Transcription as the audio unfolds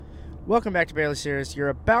Welcome back to Bailey Series. You're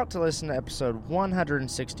about to listen to episode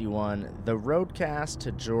 161, the Roadcast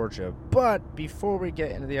to Georgia. But before we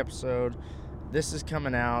get into the episode, this is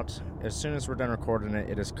coming out as soon as we're done recording it.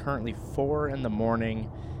 It is currently 4 in the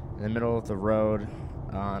morning in the middle of the road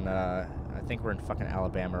on, I think we're in fucking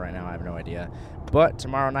Alabama right now. I have no idea. But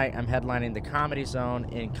tomorrow night, I'm headlining the Comedy Zone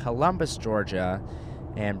in Columbus, Georgia.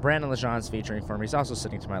 And Brandon Lejean's featuring for me. He's also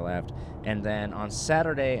sitting to my left. And then on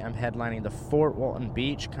Saturday, I'm headlining the Fort Walton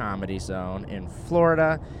Beach Comedy Zone in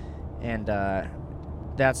Florida. And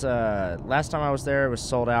that's last time I was there, it was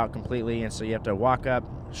sold out completely. And so you have to walk up,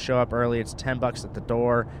 show up early. It's $10 at the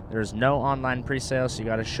door. There's no online pre-sale, so you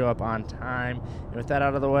got to show up on time. And with that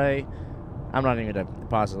out of the way, I'm not even going to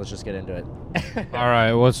pause it. Let's just get into it. All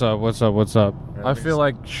right, what's up? I feel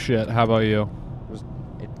like shit. How about you?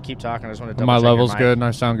 Keep talking. I just want to double My check level's your mic. good and I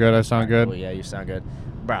sound good. Good. Cool. Yeah, you sound good.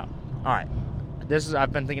 Bro, all right.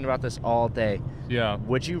 I've been thinking about this all day. Yeah.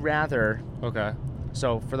 Would you rather, Okay.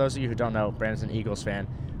 so for those of you who don't know, Brandon's an Eagles fan.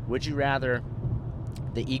 Would you rather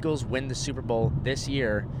the Eagles win the Super Bowl this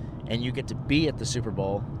year and you get to be at the Super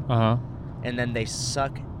Bowl Uh-huh. and then they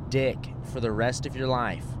suck dick for the rest of your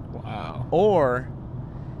life? Wow. Or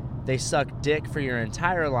they suck dick for your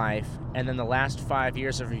entire life and then the last 5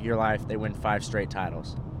 years of your life they win 5 straight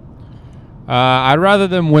titles? I'd rather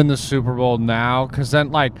them win the Super Bowl now, because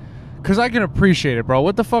I can appreciate it, bro.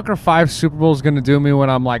 What the fuck are 5 Super Bowls going to do me when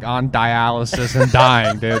I'm, like, on dialysis and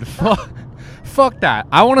dying, dude? Fuck that.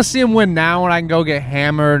 I want to see them win now when I can go get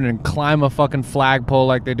hammered and climb a fucking flagpole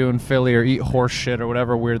like they do in Philly or eat horse shit or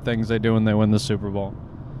whatever weird things they do when they win the Super Bowl.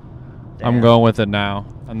 Damn. I'm going with it now.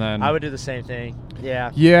 And then I would do the same thing.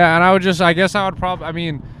 Yeah. Yeah, and I would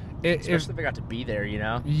probably, Especially if I got to be there, you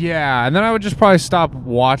know? Yeah, and then I would just probably stop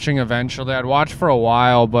watching eventually. I'd watch for a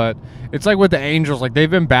while, but it's like with the Angels. Like,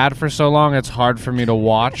 they've been bad for so long, it's hard for me to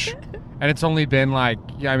watch. And it's only been I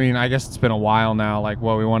guess it's been a while now. Like,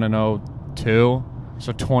 we want to know 2?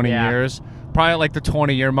 So 20 years. Probably like the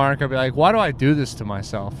 20-year mark, I'd be like, why do I do this to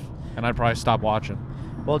myself? And I'd probably stop watching.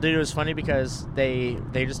 Well, dude, it was funny because they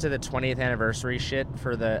just did the 20th anniversary shit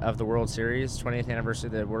of the World Series, 20th anniversary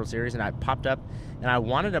of the World Series, and I popped up, and I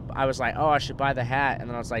was like, oh, I should buy the hat, and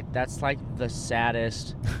then I was like, that's like the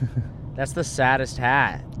saddest, that's the saddest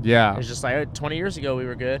hat. Yeah. It's just like, oh, 20 years ago we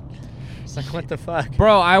were good. It's like, what the fuck?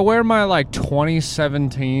 Bro, I wear my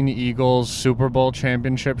 2017 Eagles Super Bowl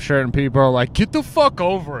championship shirt, and people are like, get the fuck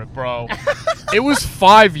over it, bro. It was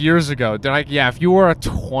 5 years ago. They're like, yeah, if you wore a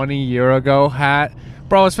 20-year-ago hat,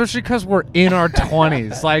 bro, especially because we're in our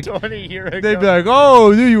 20s. Like, 20 years ago. They'd be like,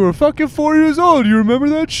 oh, dude, you were fucking 4 years old. You remember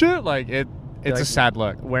that shit? Like, it's like a sad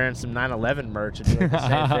look. Wearing some 9/11 merch and doing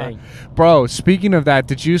the same thing. Bro, speaking of that,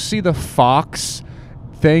 did you see the Fox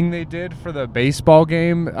thing they did for the baseball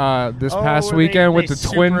game this past weekend with the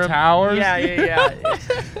Twin Towers? Yeah.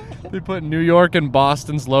 They put New York and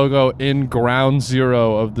Boston's logo in ground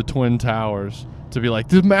zero of the Twin Towers to be like,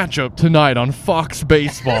 the matchup tonight on Fox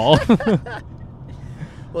Baseball.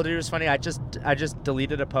 Well, dude, it was funny. I just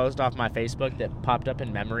deleted a post off my Facebook that popped up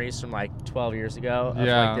in memories from 12 years ago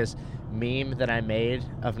of this meme that I made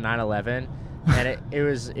of 9/11, and it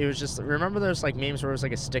was just, remember those memes where it was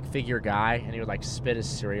a stick figure guy and he would spit his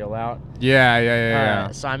cereal out?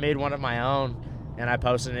 Yeah. So I made one of my own and I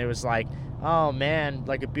posted, and it was like, oh man,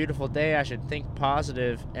 a beautiful day, I should think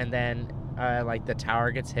positive, and then the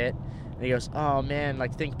tower gets hit. And he goes, oh, man,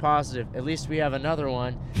 think positive. At least we have another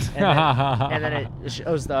one. And then it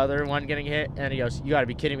shows the other one getting hit. And he goes, you got to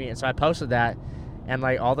be kidding me. And so I posted that. And,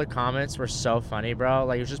 all the comments were so funny, bro.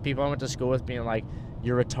 It was just people I went to school with being like,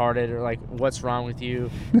 you're retarded, or, what's wrong with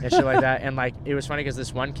you, and shit like that. And, it was funny because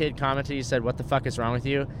this one kid commented, he said, what the fuck is wrong with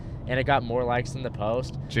you? And it got more likes than the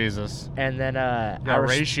post. Jesus. And then I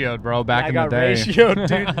ratioed, bro, back in the day. I got ratioed,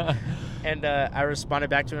 dude. And I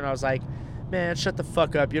responded back to him, and I was like, man, shut the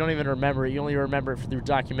fuck up. You don't even remember it. You only remember it through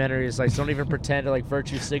documentaries. Don't even pretend to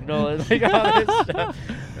virtue signal and all this stuff.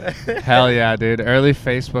 Hell yeah, dude. Early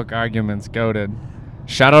Facebook arguments, goated.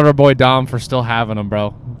 Shout out our boy Dom for still having them,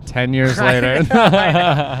 bro. 10 years later.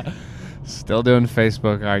 Still doing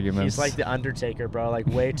Facebook arguments. He's like the Undertaker, bro.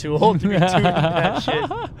 Way too old to be doing that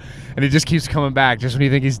shit. And he just keeps coming back. Just when you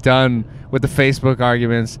think he's done with the Facebook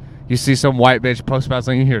arguments, you see some white bitch post about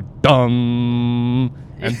something, you hear, dum.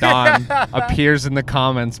 And Don appears in the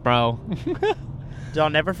comments, bro. Dude,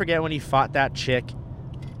 I'll never forget when he fought that chick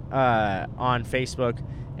on Facebook,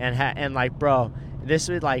 and bro, this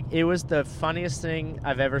was it was the funniest thing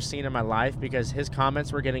I've ever seen in my life, because his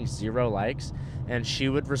comments were getting 0 likes, and she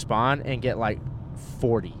would respond and get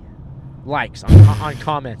 40. likes on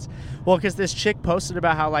comments. Well, because this chick posted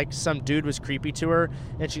about how like some dude was creepy to her,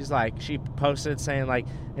 and she posted saying like,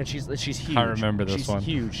 and she's huge. I remember this one. She's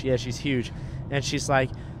huge. Yeah, she's huge, and she's like,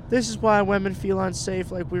 this is why women feel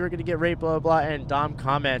unsafe. Like we were gonna get raped, blah blah blah. And Dom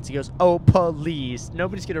comments, he goes, "Oh please,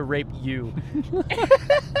 nobody's gonna rape you."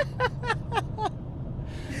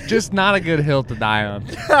 Just not a good hill to die on.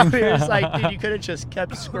 It was like, dude, you could have just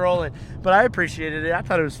kept scrolling. But I appreciated it. I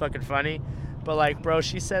thought it was fucking funny. But like, bro,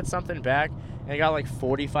 she said something back, and it got like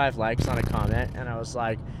 45 likes on a comment, and I was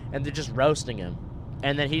like, and they're just roasting him.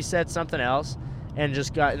 And then he said something else, and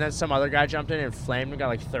then some other guy jumped in and flamed and got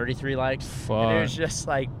like 33 likes. Fuck. And it was just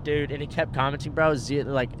like, dude, and he kept commenting, bro.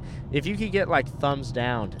 Like, if you could get like thumbs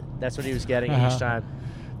down, that's what he was getting each time.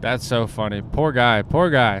 That's so funny. Poor guy. Poor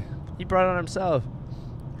guy. He brought it on himself.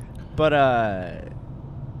 But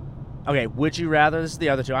okay, would you rather? This is the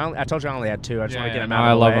other two. I told you I only had two. I just want to get them out.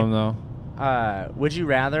 I of the love way. them though. Would you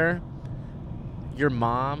rather your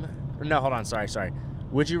mom? No, hold on. Sorry.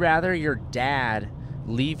 Would you rather your dad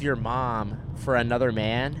leave your mom for another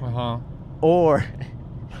man, or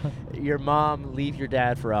your mom leave your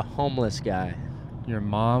dad for a homeless guy? Your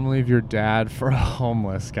mom leave your dad for a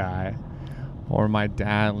homeless guy, or my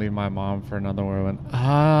dad leave my mom for another woman?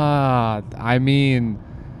 I mean.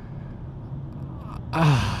 All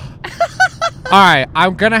right,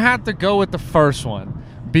 I'm gonna have to go with the first one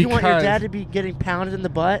because you want your dad to be getting pounded in the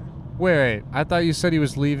butt? Wait, I thought you said he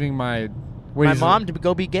was leaving my mom to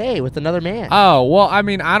go be gay with another man. Oh well, I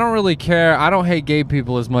mean, I don't really care. I don't hate gay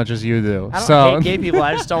people as much as you do. I don't hate gay people.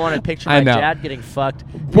 I just don't want to picture my dad getting fucked.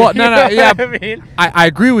 Well, no, yeah, I mean, I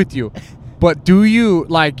agree with you. But do you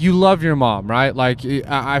you love your mom, right? Like,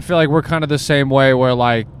 I feel like we're kind of the same way. Where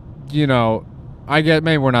like, I get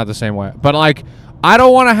maybe we're not the same way, but like. I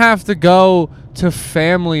don't want to have to go to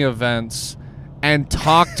family events and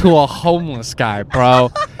talk to a homeless guy,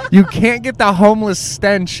 bro. You can't get the homeless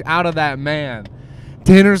stench out of that man.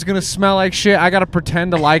 Dinner's going to smell like shit. I got to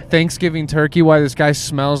pretend to like Thanksgiving turkey while this guy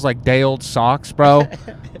smells like day-old socks, bro.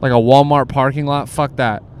 Like a Walmart parking lot. Fuck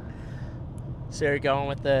that. So you're going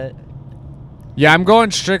with the... Yeah, I'm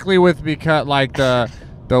going strictly with because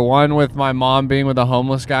the one with my mom being with a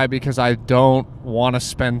homeless guy because I don't want to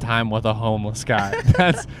spend time with a homeless guy.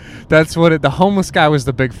 That's what the homeless guy was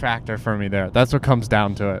the big factor for me there. That's what comes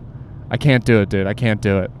down to it. I can't do it, dude. I can't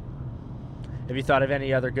do it. Have you thought of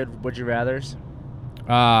any other good would you rathers?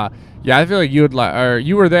 Yeah, I feel like you would or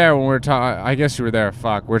you were there when we were talking. I guess you were there.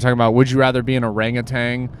 Fuck, we were talking about would you rather be an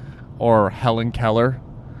orangutan or Helen Keller?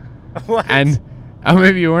 What? And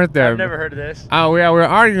maybe you weren't there. I've never heard of this. Oh yeah, we were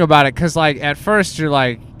arguing about it because like at first you're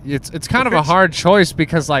like it's kind of a hard choice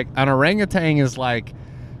because like an orangutan is like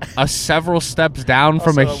several steps down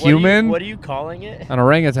from a human. What are you calling it? An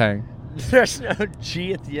orangutan. There's no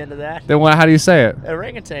G at the end of that. Then how do you say it?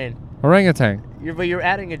 Orangutan. Orangutan. You're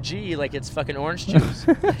adding a G like it's fucking orange juice.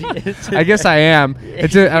 I guess I am.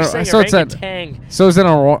 It's an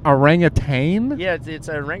orangutan. Yeah, it's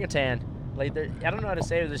an orangutan. Like I don't know how to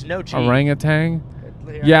say it. There's no G. Orangutan.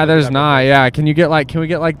 Yeah, there's not. Yeah, can we get like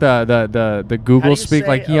the Google speak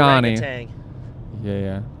like Yanni?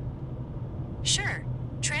 Yeah. Sure.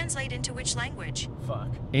 Translate into which language? Fuck.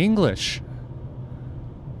 English.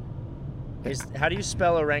 How do you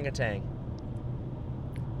spell orangutan?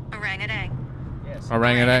 Orangutan. Yes.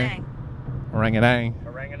 Orangutan. Orangutan.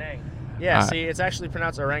 Orangutan. Yeah, see, it's actually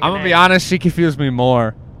pronounced orangutan. I'm gonna be honest, she confused me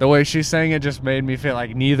more. The way she's saying it just made me feel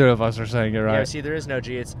like neither of us are saying it right. Yeah, see, there is no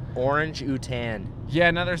G. It's orange utan. Yeah,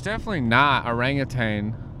 no, there's definitely not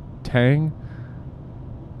orangutan. Tang?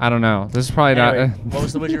 I don't know. This is probably Anyway, not. What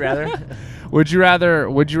was the would you rather?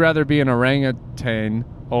 Would you rather be an orangutan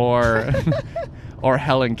or or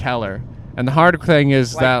Helen Keller? And the hard thing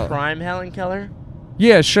is like prime Helen Keller?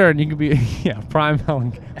 Yeah, sure, and you can be prime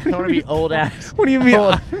Helen. I don't want to be old ass. What do you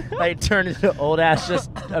mean? Like turned into old ass just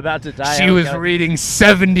about to die. She was reading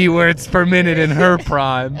 70 words per minute in her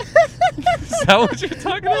prime. Is that what you're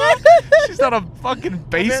talking about? She's not a fucking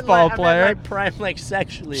baseball player. I meant like prime, like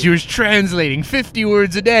sexually. She was translating 50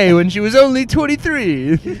 words a day when she was only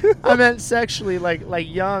 23. I meant sexually, like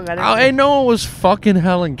young. Hey, no one was fucking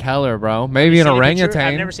Helen Keller, bro. Maybe an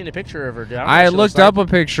orangutan. I've never seen a picture of her, dude. I looked up a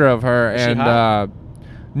picture of her, Is and she hot?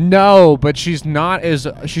 no, but she's not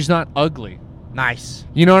ugly. Nice.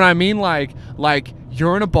 You know what I mean? Like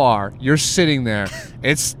you're in a bar, you're sitting there.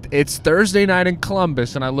 It's Thursday night in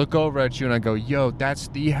Columbus, and I look over at you and I go, "Yo, that's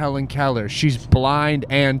the Helen Keller. She's blind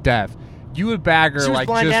and deaf. You would bag her She was like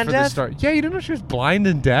blind just and for the deaf? start. Yeah, you didn't know she was blind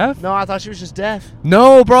and deaf? No, I thought she was just deaf.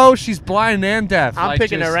 No, bro, she's blind and deaf. I'm like,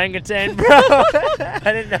 picking just, orangutan, bro. I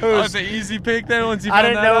didn't know it Oh, was. it's an easy pick then once you I found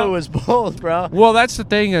didn't that know out? it was both, bro. Well, that's the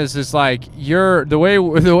thing is like the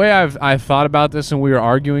way I've thought about this and we were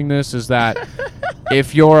arguing this is that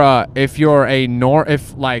if you don't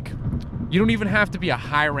even have to be a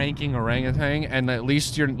high-ranking orangutan, and at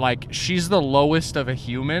least you're like she's the lowest of a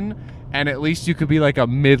human, and at least you could be like a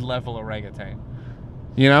mid-level orangutan.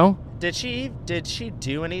 You know? Did she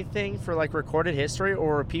do anything for like recorded history,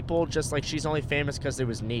 or were people just like she's only famous because it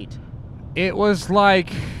was neat? It was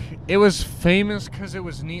famous because it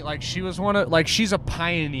was neat. Like she was she's a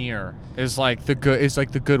pioneer is like the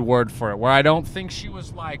good word for it. Where I don't think she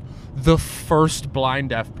was like the first blind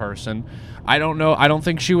deaf person. I don't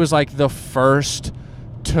think she was like the first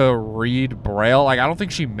to read Braille. Like I don't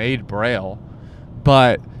think she made Braille,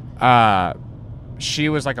 but she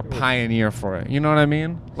was like a pioneer for it. You know what I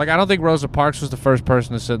mean? Like I don't think Rosa Parks was the first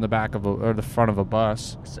person to sit in the back of or the front of a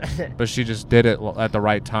bus, but she just did it at the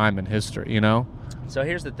right time in history. You know? So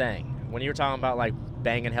here's the thing: when you were talking about like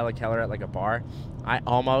banging Hella Keller at like a bar, I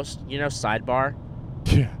almost, sidebar,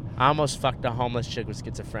 Yeah. I almost fucked a homeless chick with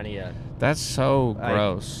schizophrenia. That's so Like-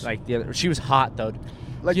 gross. Like she was hot though.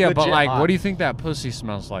 Like yeah, but legit like, hot. what do you think that pussy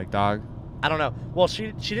smells like, dog? I don't know. Well,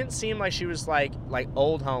 she didn't seem like she was like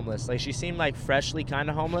old homeless. Like she seemed like freshly kind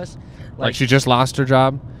of homeless. Like she just lost her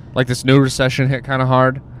job? Like this new recession hit kind of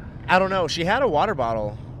hard? I don't know. She had a water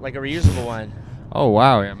bottle, like a reusable one. Oh,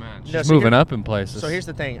 wow. Yeah, man. She's No, so moving here- up in places. So here's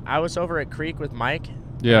the thing. I was over at Creek with Mike.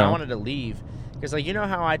 Yeah. And I wanted to leave. Because, like, you know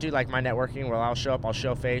how I do, like, my networking where I'll show up, I'll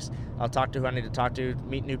show face, I'll talk to who I need to talk to,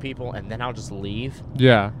 meet new people, and then I'll just leave?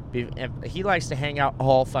 Yeah. And he likes to hang out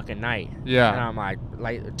all fucking night. Yeah. And I'm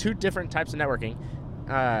like two different types of networking.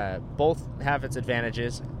 Both have its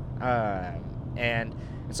advantages. And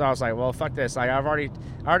so I was like, well, fuck this. Like, I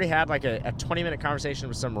already had, like, a 20-minute conversation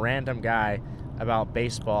with some random guy about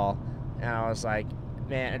baseball. And I was like,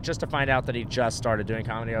 man, just to find out that he just started doing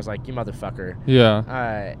comedy, I was like, you motherfucker.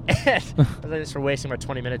 Yeah. And thanks for wasting my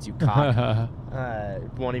 20 minutes, you cock.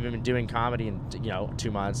 Won't even been doing comedy in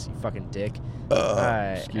 2 months, you fucking dick.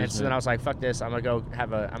 And so then I was like, fuck this, I'm gonna go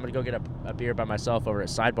get a beer by myself over at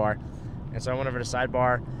Sidebar. And so I went over to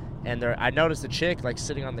Sidebar, and I noticed a chick like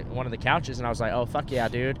sitting on one of the couches, and I was like, oh fuck yeah,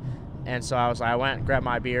 dude. And so I went and grabbed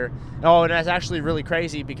my beer. Oh, and that's actually really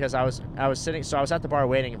crazy because I was sitting, so I was at the bar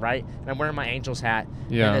waiting, right? And I'm wearing my Angels hat.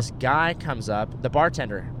 Yeah. And this guy comes up, the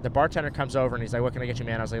bartender comes over and he's like, what can I get you,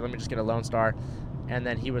 man? I was like, let me just get a Lone Star. And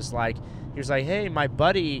then he was like, hey, my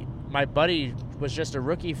buddy was just a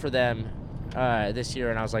rookie for them this year.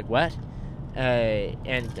 And I was like, what?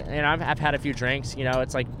 And I've had a few drinks,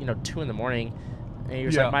 it's like, 2 a.m. And he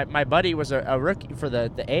was like, my buddy was a rookie for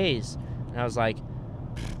the A's. And I was like,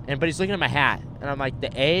 but he's looking at my hat, and I'm like, the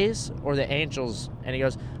A's or the Angels? And he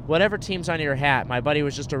goes, whatever team's on your hat. My buddy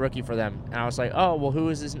was just a rookie for them. And I was like, oh, well,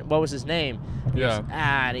 what was his name? He Yeah. goes,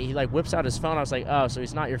 and he like whips out his phone. I was like, oh, so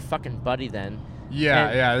he's not your fucking buddy then?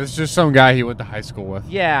 Yeah, It's just some guy he went to high school with.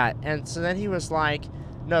 Yeah. And so then he was like,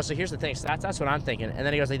 no, so here's the thing. So that's what I'm thinking. And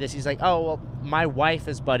then he goes like this. He's like, oh, well, my wife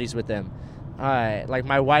is buddies with them. Like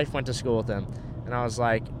my wife went to school with them. And I was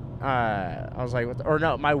like,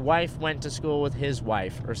 my wife went to school with his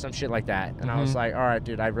wife or some shit like that. And I was like, all right,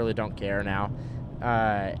 dude, I really don't care now.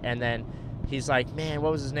 And then he's like, man,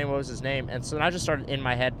 what was his name? And so then I just started in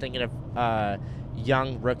my head thinking of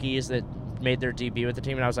young rookies that made their debut with the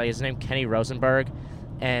team. And I was like, his name Kenny Rosenberg.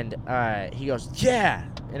 And he goes, yeah.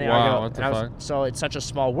 And Wow, what the fuck? So it's such a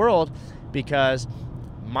small world because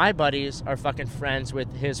my buddies are fucking friends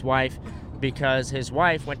with his wife because his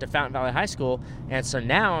wife went to Fountain Valley High School. And so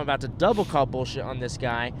now I'm about to double call bullshit on this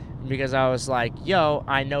guy because I was like, yo,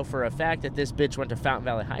 I know for a fact that this bitch went to Fountain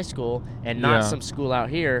Valley High School and not some school out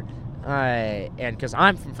here. And because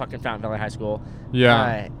I'm from fucking Fountain Valley High School.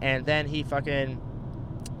 Yeah. And then he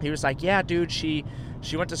was like, yeah, dude, she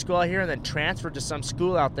went to school out here and then transferred to some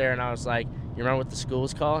school out there. And I was like, you remember what the school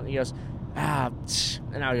was called? And he goes,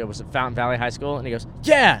 and I was at Fountain Valley High School, and he goes,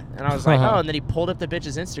 yeah. And I was like, oh, and then he pulled up the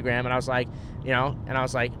bitch's Instagram, and I was like,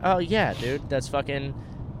 oh yeah, dude, that's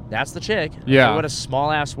the chick. Yeah. Like, what a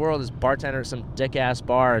small ass world is bartender at some dick ass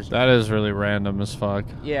bars. That is really random as fuck.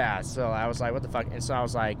 Yeah. So I was like, what the fuck? And so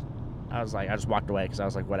I just walked away because I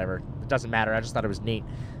was like, whatever, it doesn't matter. I just thought it was neat.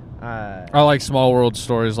 I like small world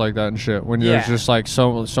stories like that and shit. When there's just like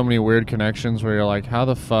so many weird connections where you're like, how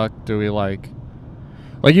the fuck do we like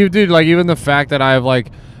you, dude, like even the fact that I have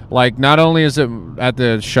like Like, not only is it at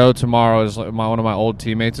the show tomorrow, is like one of my old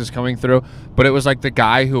teammates is coming through, but it was like the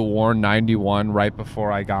guy who wore 91 right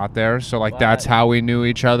before I got there. So like that's how we knew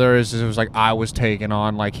each other. Is it was like I was taking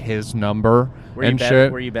on like his number and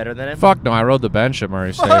shit. Were you better than him? Fuck no, I rode the bench at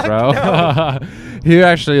Murray State, bro. No. He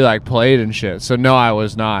actually like played and shit. So no, I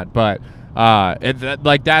was not. But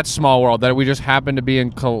like that small world that we just happened to be in,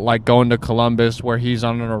 like going to Columbus, where he's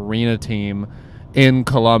on an arena team in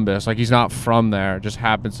Columbus. Like he's not from there, just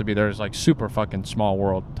happens to be there. It's like super fucking small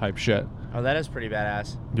world type shit. Oh, that is pretty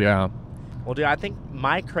badass. Yeah. Well, dude, I think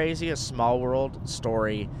my craziest small world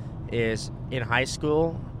story is in high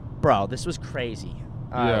school. Bro, this was crazy.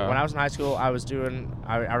 Yeah. When I was in high school, I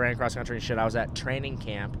ran cross country and shit. I was at training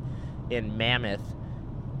camp in Mammoth,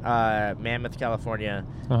 California.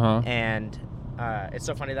 Uh-huh. And it's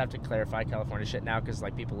so funny that I have to clarify California shit now because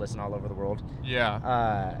like people listen all over the world.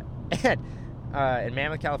 Yeah. In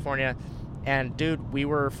Mammoth, California, and dude, we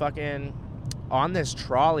were fucking on this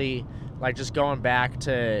trolley, like just going back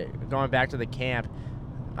to the camp.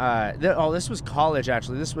 This was college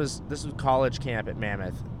actually. This was college camp at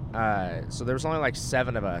Mammoth. So there was only like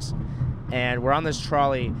 7 of us, and we're on this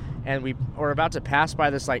trolley, and we're about to pass by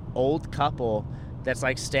this like old couple that's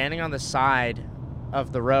like standing on the side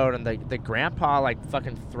of the road, and the grandpa like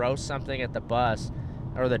fucking throws something at the bus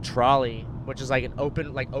or the trolley, which is like an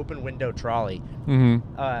open window trolley.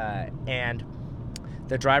 Mm-hmm. And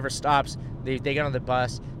the driver stops. They get on the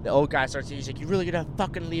bus. The old guy starts. He's like, "You really gonna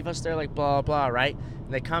fucking leave us there?" Like blah blah, right?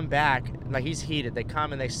 And they come back. Like he's heated. They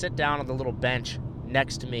come and they sit down on the little bench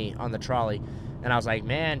next to me on the trolley. And I was like,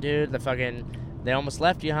 "Man, dude, they almost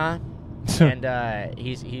left you, huh?" And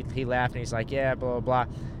he laughed and he's like, "Yeah, blah blah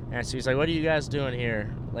blah." And so he's like, "What are you guys doing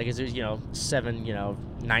here?" Like, it's 7,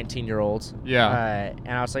 19-year-olds. Yeah.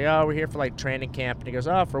 And I was like, "Oh, we're here for like training camp." And he goes,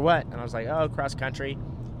 "Oh, for what?" And I was like, "Oh, cross country."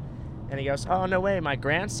 And he goes, "Oh, no way, my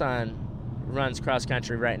grandson runs cross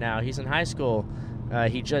country right now. He's in high school.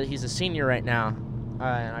 He's a senior right now,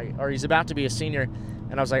 or he's about to be a senior."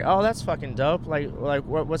 And I was like, "Oh, that's fucking dope. Like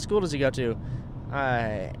what school does he go to?"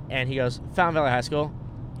 And he goes, "Fountain Valley High School."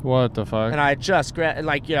 What the fuck? And I just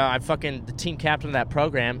I fucking the team captain of that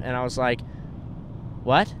program, and I was like,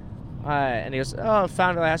 "What?" And he goes, "Oh,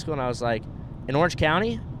 Fountain Valley High School." And I was like, "In Orange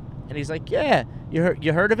County?" And he's like, "Yeah, you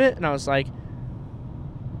heard of it?" And I was like,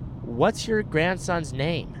 "What's your grandson's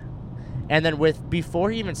name?" And then before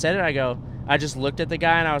he even said it, I just looked at the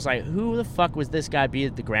guy and I was like, "Who the fuck was this guy be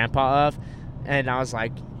the grandpa of?" And I was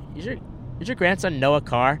like, "Is your grandson Noah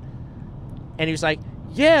Carr?" And he was like,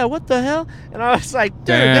 "Yeah, what the hell?" And I was like,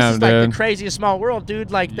 "Dude, this is like the craziest small world,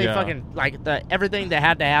 dude. Like they fucking like everything that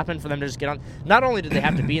had to happen for them to just get on. Not only did they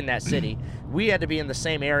have to be in that city, we had to be in the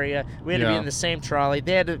same area. We had to be in the same trolley.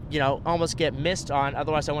 They had to, almost get missed on.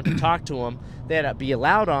 Otherwise, I went to talk to them. They had to be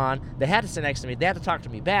allowed on. They had to sit next to me. They had to talk to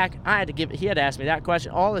me back. He had to ask me that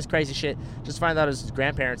question. All this crazy shit. Just find out it was his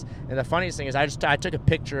grandparents. And the funniest thing is, I took a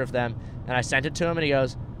picture of them and I sent it to him, and he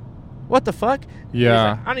goes, "What the fuck?"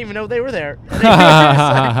 Yeah. Like, I don't even know they were there.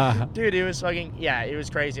 Dude, it was fucking, it was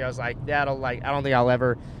crazy. I was like, I don't think I'll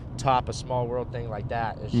ever top a small world thing like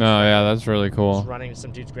that. It's just that's really cool. Just running to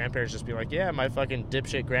some dude's grandparents, just be like, "Yeah, my fucking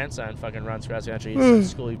dipshit grandson fucking runs cross country. It's a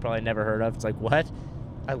school you probably never heard of." It's like, what?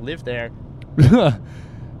 I live there.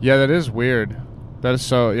 Yeah, that is weird. That is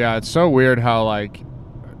so, it's so weird how like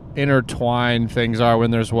intertwined things are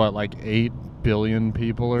when there's 8 billion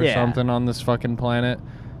people or something on this fucking planet.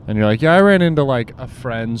 And you're like, "Yeah, I ran into like a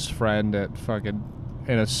friend's friend at fucking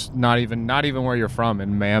not even where you're from,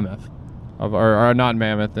 in Mammoth, or not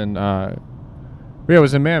Mammoth, and it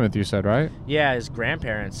was in Mammoth, you said, right?" Yeah, his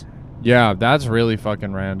grandparents. Yeah, that's really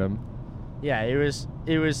fucking random. Yeah, it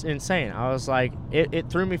was insane. I was like, it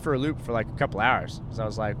threw me for a loop for like a couple hours because I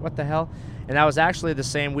was like, "What the hell?" And that was actually the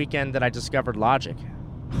same weekend that I discovered Logic.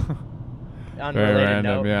 Unrelated Very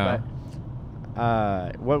random, note, yeah.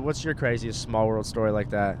 But, what's your craziest small world story like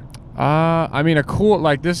that? I mean, a cool,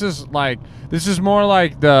 this is more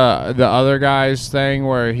like the other guy's thing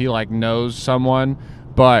where he like knows someone,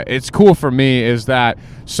 but it's cool for me is that,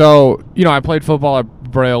 so, I played football at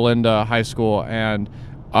Brea Linda High School, and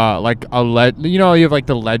you have like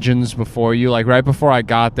the legends before you, like right before I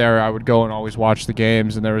got there, I would go and always watch the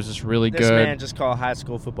games, and there was this really this good man just called high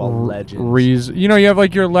school football legends. You have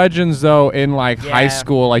like your legends though in like high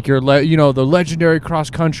school, like your the legendary cross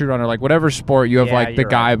country runner, like whatever sport, you have like the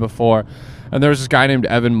guy before. And there was this guy named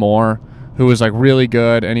Evan Moore who was like really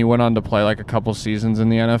good, and he went on to play like a couple seasons in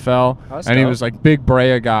the NFL, and he was like big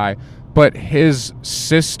Brea guy. but his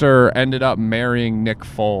sister ended up marrying Nick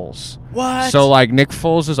Foles. What? So like Nick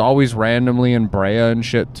Foles is always randomly in Brea and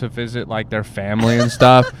shit to visit like their family and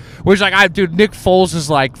stuff. Which like dude, Nick Foles is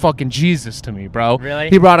like fucking Jesus to me, bro. Really?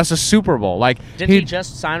 He brought us a Super Bowl. Like Didn't he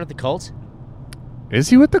just sign with the Colts? Is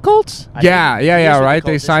he with the Colts? I Yeah, think yeah, he is yeah, with the right?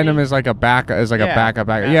 They Colts, signed isn't him he? as like a backup Yeah, Yeah,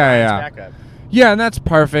 Matt yeah. Ryan's backup. Yeah, and that's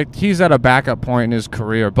perfect. He's at a backup point in his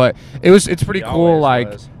career, but it's pretty He cool always like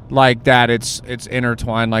was. like that it's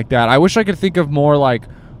intertwined like that. I wish I could think of more like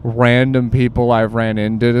random people I've ran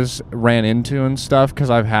into and stuff cuz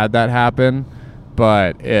I've had that happen,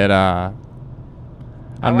 but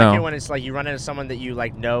I don't like know. it when it's like you run into someone that you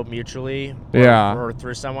like know mutually, Yeah. or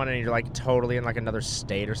through someone, and you're like totally in like another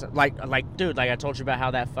state or something. Like, dude, like I told you about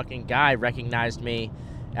how that fucking guy recognized me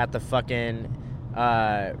at the fucking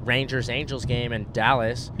Rangers Angels game in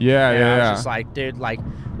Dallas. Yeah, and yeah, I was yeah. just like, dude, like,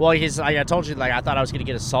 well, he's like, I told you, like, I thought I was gonna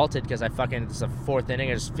get assaulted because it's the fourth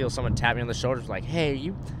inning. I just feel someone tap me on the shoulder, like, hey,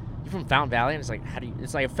 you from Fountain Valley? And it's like,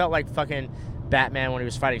 it's like it felt like fucking Batman when he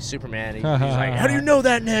was fighting Superman. He's like, how do you know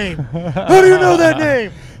that name? How do you know that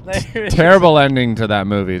name? Like, Terrible ending to that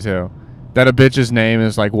movie too. That a bitch's name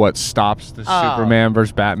is like what stops the Oh. Superman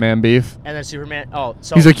versus Batman beef. And then Superman. Oh,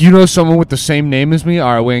 so He's like, you know someone with the same name as me?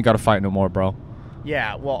 All right, we ain't got to fight no more, bro.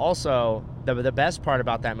 yeah. Well, also the best part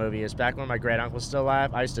about that movie is back when my great uncle was still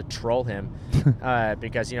alive, I used to troll him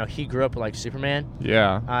because he grew up like Superman,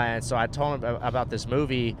 Yeah. and so I told him about this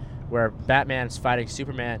movie where Batman's fighting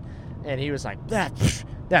Superman, and he was like, that's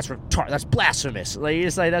retarded. That's blasphemous. Like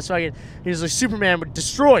he's like he's like Superman would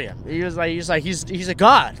destroy him. He's a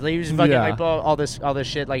god. Like, he was fucking Yeah. like all this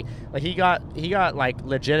shit. Like he got like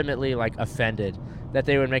legitimately like offended that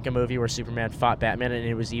they would make a movie where Superman fought Batman and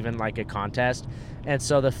it was even like a contest. And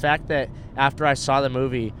so the fact that after I saw the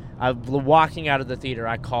movie, walking out of the theater,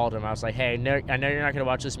 I called him. I was like, hey, I know you're not going to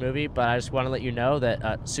watch this movie, but I just want to let you know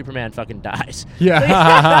that Superman fucking dies.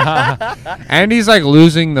 Yeah. And he's like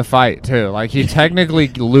losing the fight too. Like he technically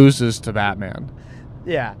loses to Batman.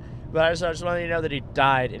 Yeah. But I just wanted you to know that he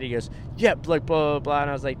died. And he goes, yeah, like blah, blah, blah. And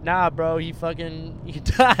I was like, nah, bro, he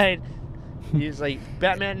died. He's like,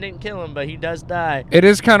 Batman didn't kill him, but he does die. It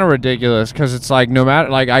is kind of ridiculous because it's like no matter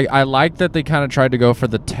like I like that they kind of tried to go for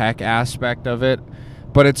the tech aspect of it,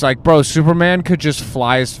 but it's like, bro, Superman could just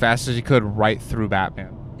fly as fast as he could right through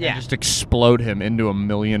Batman. Yeah. And just explode him into a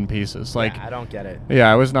million pieces. Like, yeah, I don't get it.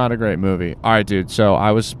 yeah, it was not a great movie. All right, dude. So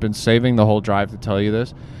been saving the whole drive to tell you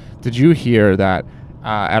this. Did you hear that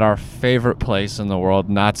at our favorite place in the world,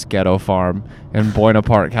 Knott's Ghetto Farm in Buena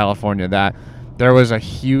Park, California, that there was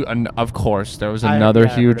of course, there was another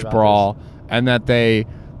heard huge about brawl, and that they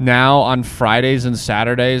now on Fridays and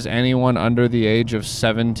Saturdays, anyone under the age of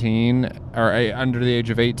 17 or under the age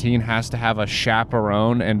of 18 has to have a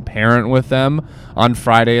chaperone and parent with them on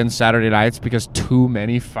Friday and Saturday nights because too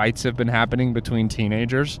many fights have been happening between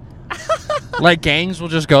teenagers. Like gangs will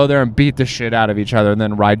just go there and beat the shit out of each other and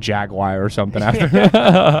then ride Jaguar or something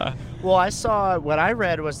after. Well, what I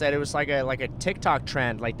read was that it was like a TikTok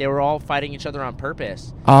trend. Like they were all fighting each other on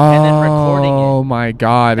purpose. And then recording it. Oh my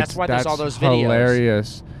god. That's why there's all those videos.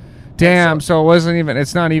 Hilarious. Damn, so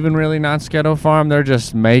it's not even really Knott's Ghetto Farm.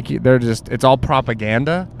 It's all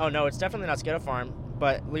propaganda. Oh no, it's definitely not Skittle Farm.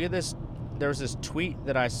 But look at this. There was this tweet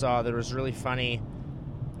that I saw that was really funny.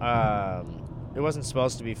 It wasn't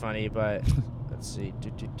supposed to be funny, but let's see.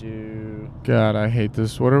 God, I hate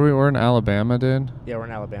this. We're in Alabama, dude. Yeah, we're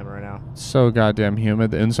in Alabama right now. It's so goddamn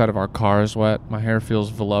humid. The inside of our car is wet. My hair feels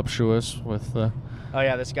voluptuous with the... Oh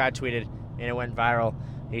yeah, this guy tweeted and it went viral.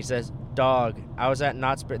 He says, "Dog, I was at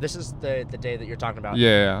Knott's." This is the day that you're talking about.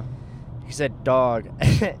 Yeah. He said, "Dog,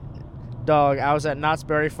 dog, I was at Knott's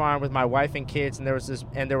Berry Farm with my wife and kids, and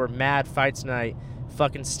there were mad fights tonight.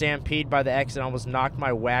 Fucking stampede by the exit, almost knocked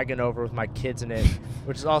my wagon over with my kids in it."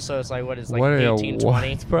 Which is also, it's like, what is like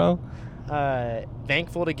 1820, bro?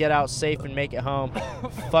 Thankful to get out safe and make it home.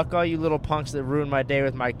 Fuck all you little punks that ruined my day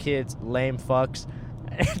with my kids, lame fucks.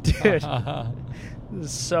 Dude, this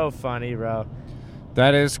is so funny, bro.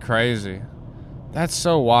 That is crazy. That's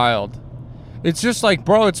so wild. It's just like,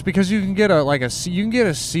 bro, it's because you can get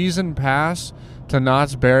a season pass to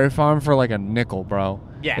Knott's Berry Farm for like a nickel, bro.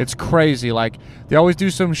 Yeah. It's crazy. Like, they always do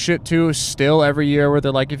some shit too still every year where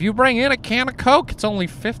they're like, if you bring in a can of Coke, it's only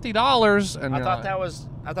 $50. And I thought that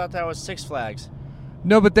was Six Flags.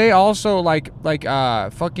 no, but they also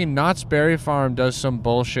fucking Knott's Berry Farm does some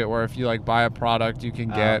bullshit where if you like buy a product, you can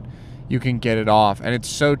get it off, and it's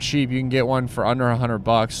so cheap. You can get one for under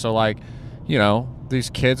 $100. So like, you know, these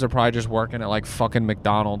kids are probably just working at like fucking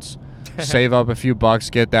McDonald's, save up a few bucks,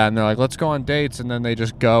 get that, and they're like, let's go on dates, and then they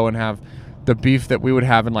just go and have the beef that we would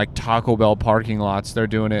have in like Taco Bell parking lots. They're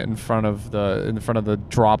doing it in front of the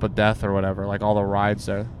Drop of Death or whatever, like all the rides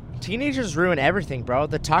there. Teenagers ruin everything, bro.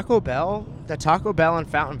 The Taco Bell in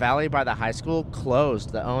Fountain Valley by the high school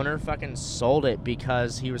closed. The owner fucking sold it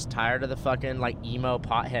because he was tired of the fucking like emo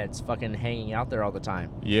potheads fucking hanging out there all the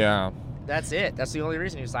time. Yeah. That's it. That's the only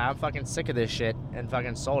reason. He was like, I'm fucking sick of this shit, and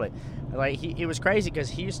fucking sold it. Like, it was crazy because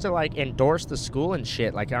he used to like endorse the school and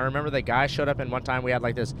shit. Like, I remember the guy showed up, and one time we had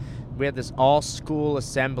this all school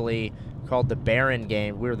assembly called the Baron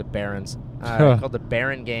Game. We were the Barons, called the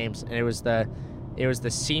Baron Games, and it was the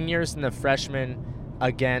seniors and the freshmen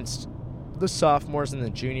against the sophomores and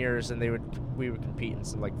the juniors, and we would compete in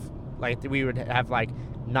some like we would have like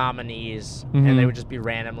nominees, and they would just be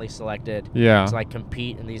randomly selected to like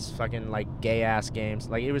compete in these fucking like gay ass games.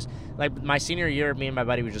 Like, it was like my senior year, me and my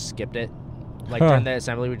buddy, we just skipped it. Like during the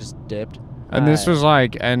assembly, we just dipped. And this was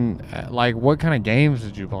like, what kind of games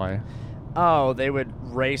did you play? Oh, they would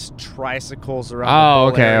race tricycles around. Oh,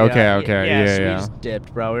 the okay. Yeah, so we Yeah. just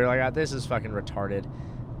dipped, bro. We were like, this is fucking retarded.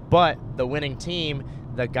 But the winning team,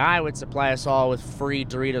 the guy would supply us all with free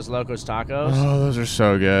Doritos Locos Tacos. Oh, those are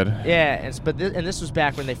so good. Yeah, and this was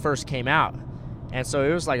back when they first came out, and so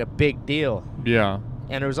it was like a big deal. Yeah.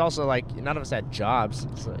 And it was also like none of us had jobs.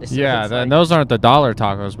 So And those aren't the dollar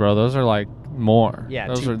tacos, bro. Those are like more. Yeah,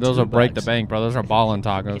 those are break the bank, bro. Those are ballin'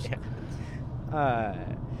 tacos. Yeah.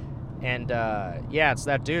 It's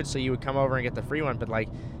that dude. So you would come over and get the free one, but like,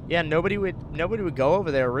 yeah, nobody would go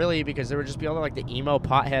over there really, because there would just be all like the emo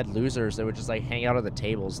pothead losers that would just like hang out at the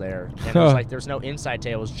tables there, and it was like there's no inside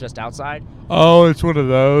tables, just outside. Oh, it's one of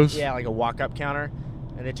those. Yeah, like a walk-up counter,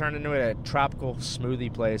 and they turned into a tropical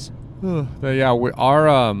smoothie place. Yeah,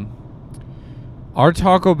 our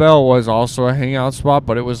Taco Bell was also a hangout spot,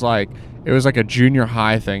 but it was like a junior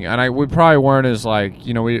high thing, and we probably weren't as like,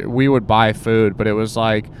 we would buy food, but it was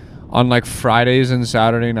like on like Fridays and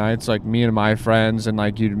Saturday nights, like me and my friends, and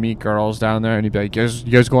like you'd meet girls down there, and you'd be like, you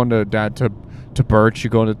guys going to Birch? You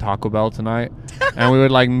going to Taco Bell tonight? And we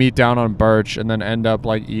would like meet down on Birch, and then end up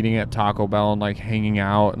like eating at Taco Bell and like hanging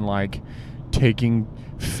out and like taking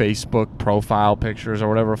Facebook profile pictures or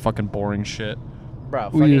whatever fucking boring shit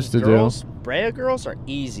Bro, we used to do. Brea girls are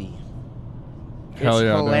easy. Hell it's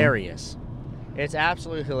yeah, hilarious. It's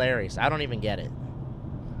absolutely hilarious. I don't even get it.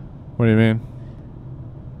 What do you mean?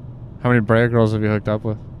 How many Brea girls have you hooked up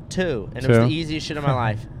with? 2, and it was the easiest shit of my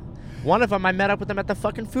life. One of them, I met up with them at the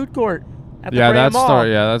fucking food court at the Brea Mall.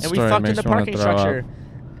 That and we story fucked in makes the me wanna parking throw structure.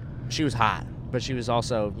 up. She was hot, but she was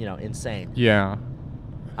also, insane. Yeah.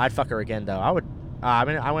 I'd fuck her again though. I would.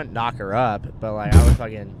 I wouldn't knock her up, but like I would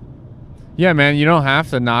fucking. Yeah, man, you don't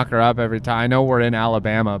have to knock her up every time. I know we're in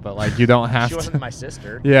Alabama, but like you don't have She to. wasn't my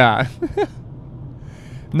sister. Yeah.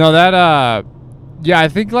 No, that yeah, I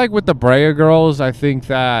think like with the Brea girls, I think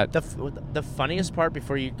that The funniest part,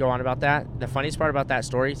 before you go on about that, the funniest part about that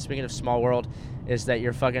story, speaking of small world, is that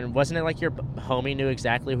your fucking, wasn't it like your homie knew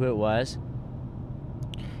exactly who it was?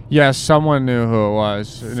 yeah, someone knew who it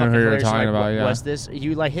was. Knew Fucking who you were hilarious. talking Like, about. what Yeah. was this?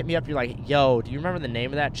 You like hit me up. You're like, yo, do you remember the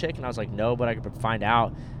name of that chick? And I was like, no, but I could find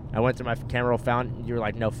out. I went through my camera roll, found. You were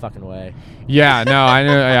like, no fucking way. Yeah, no, I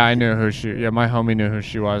knew. Yeah, I knew who she. Yeah, my homie knew who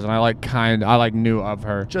she was, and I knew of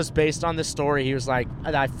her. Just based on this story, he was like,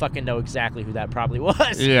 I fucking know exactly who that probably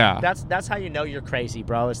was. Yeah. That's how you know you're crazy,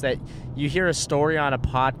 bro. It's that you hear a story on a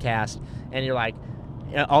podcast, and you're like,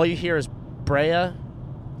 all you hear is Brea,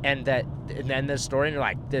 and then this story, and you're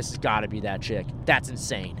like, this has got to be that chick. That's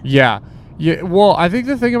insane. Yeah. Yeah. Well, I think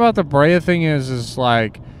the thing about the Brea thing is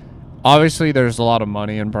like, obviously there's a lot of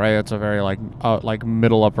money in Brea. It's a very like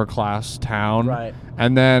middle upper class town. Right.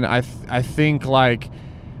 And then I think like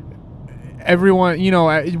everyone,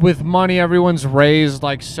 with money, everyone's raised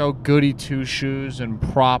like so goody two shoes and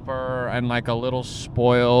proper and like a little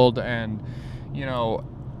spoiled, and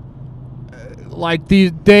like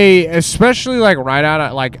they especially like right out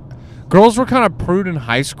of like girls were kind of prude in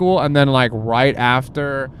high school, and then like right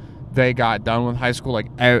after they got done with high school, like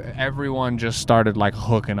everyone just started like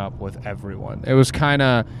hooking up with everyone. It was kind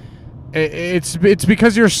of it's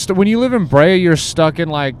because when you live in Brea, you're stuck in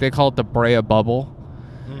like, they call it the Brea bubble.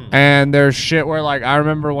 And there's shit where like I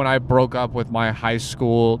remember when I broke up with my high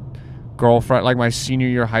school girlfriend, like my senior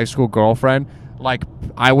year high school girlfriend, like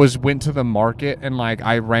I went to the market, and like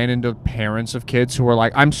I ran into parents of kids who were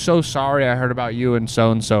like, I'm so sorry, I heard about you and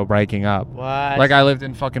so breaking up. What? Like I lived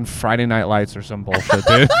in fucking Friday Night Lights or some bullshit,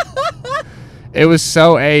 dude. It was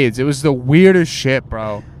so AIDS. It was the weirdest shit,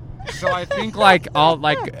 bro. So I think like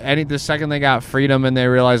the second they got freedom and they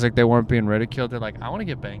realized like they weren't being ridiculed, they're like, I want to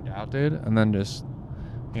get banged out, dude, and then just,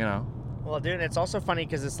 Well, dude, it's also funny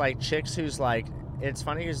because it's like chicks whose like it's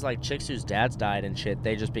funny because like chicks whose dads died and shit,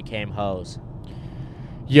 they just became hoes.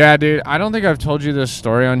 Yeah, dude. I don't think I've told you this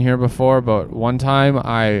story on here before, but one time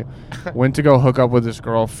I went to go hook up with this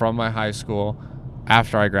girl from my high school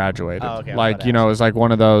after I graduated. Oh, okay, like, you know, it was like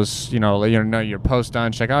one of those, you're post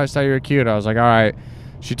done. She's like, oh, I thought you were cute. I was like, all right.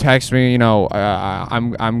 She texts me,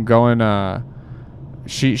 I'm going.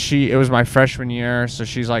 It was my freshman year, so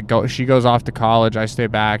she's like, she goes off to college. I stay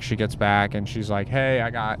back. She gets back, and she's like, hey,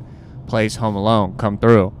 I got place Home Alone. Come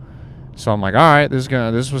through. So I'm like, all right, this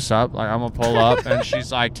is what's up. Like, I'm gonna pull up, and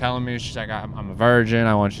she's like telling me, she's like, I'm a virgin.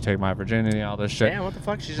 I want you to take my virginity, all this shit. Damn, what the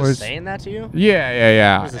fuck? She's just saying that to you?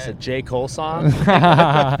 Yeah. Is this a J. Cole song?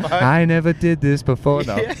 I never did this before,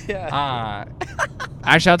 though. Yeah.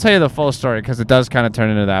 Actually, I'll tell you the full story because it does kind of turn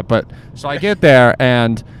into that. But so I get there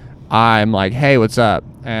and I'm like, hey, what's up?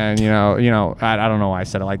 And I don't know why I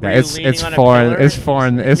said it like that. It's 4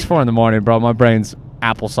 in the morning, bro. My brain's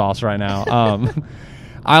applesauce right now.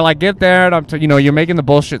 I like get there and you're making the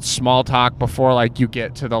bullshit small talk before like you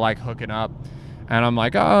get to the like hooking up, and I'm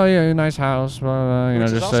like, oh yeah, nice house, blah, blah, Which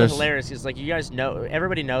is just also hilarious because like you guys know,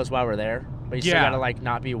 everybody knows why we're there, but you still gotta like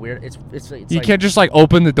not be weird. It's you like, can't just like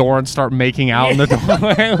open the door and start making out in the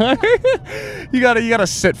doorway. you gotta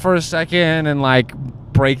sit for a second and like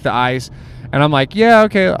break the ice. And I'm like, yeah,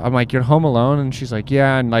 okay. I'm like, you're home alone? And she's like,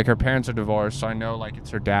 yeah. And like her parents are divorced, so I know like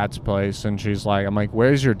it's her dad's place. And she's like, I'm like,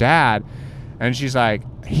 where's your dad? And she's like,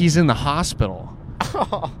 he's in the hospital.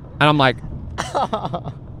 And I'm like,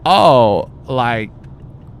 oh, like,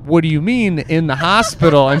 what do you mean in the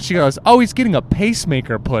hospital? And she goes, oh, he's getting a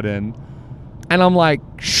pacemaker put in. And I'm like,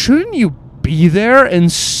 shouldn't you be there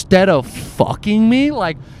instead of fucking me?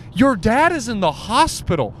 Like, your dad is in the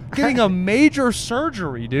hospital getting a major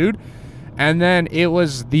surgery, dude. And then it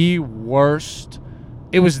was the worst.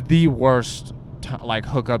 Like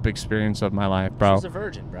hookup experience of my life, bro. She's a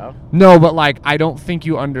virgin, bro. No, but like I don't think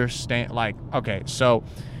you understand. Like, okay, so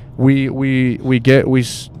we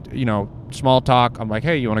small talk. I'm like,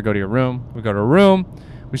 hey, you want to go to your room? We go to a room.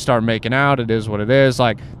 We start making out. It is what it is.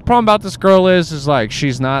 Like, the problem about this girl is like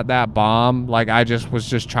she's not that bomb. Like, I was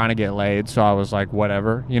just trying to get laid, so I was like,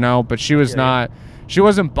 whatever, But she was not. She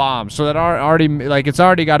wasn't bomb. So that already like it's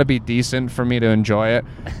already got to be decent for me to enjoy it.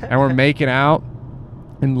 And we're making out.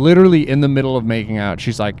 And literally in the middle of making out,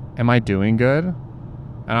 she's like, am I doing good? And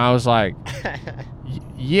I was like,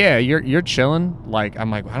 yeah, you're chilling. Like,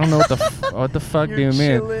 I'm like, I don't know what the fuck do you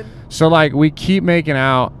mean? Chilling. So like we keep making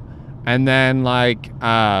out, and then like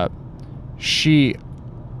she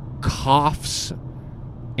coughs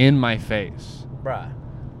in my face. Bruh.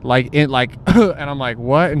 And I'm like,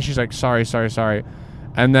 what? And she's like, sorry.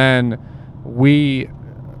 And then we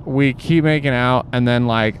keep making out, and then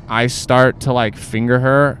like I start to like finger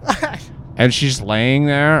her and she's laying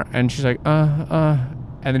there and she's like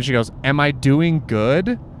and then she goes, am I doing good?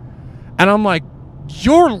 And I'm like,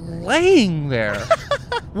 you're laying there.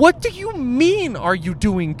 What do you mean, are you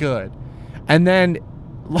doing good? And then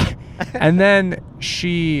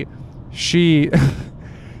she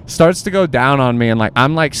starts to go down on me, and like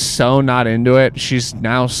I'm like so not into it. She's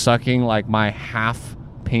now sucking like my half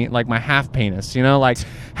penis, like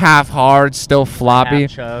half hard, still floppy,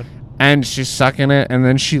 and she's sucking it, and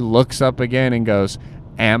then she looks up again and goes,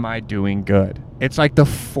 am I doing good? It's like the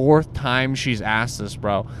 4th time she's asked this,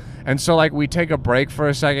 bro. And so like we take a break for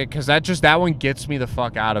a second because that one gets me the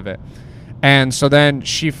fuck out of it. And so then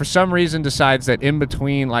she for some reason decides that in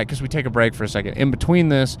between, like, because we take a break for a second, in between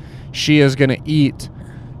this she is gonna eat.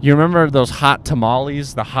 You remember those hot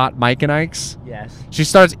tamales, the hot Mike and Ike's? Yes. She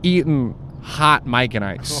starts eating hot Mike and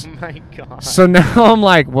Ike's. Oh my god. So now I'm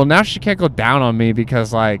like, well, now she can't go down on me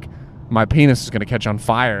because like my penis is gonna catch on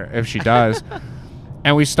fire if she does.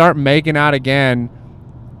 And we start making out again,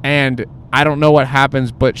 and I don't know what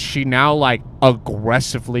happens, but she now like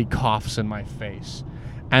aggressively coughs in my face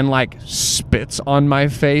and like spits on my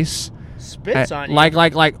face. Spits on you? Like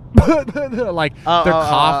the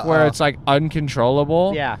cough where it's like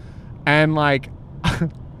uncontrollable. Yeah. And like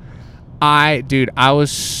I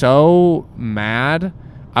was so mad.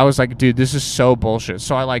 I was like, dude, this is so bullshit.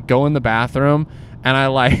 So I like go in the bathroom and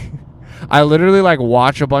I literally like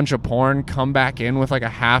watch a bunch of porn, come back in with like a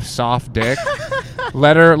half soft dick.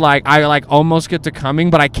 Let her I like almost get to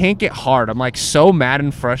coming, but I can't get hard. I'm like so mad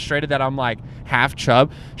and frustrated that I'm like half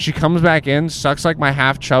chub. She comes back in, sucks like my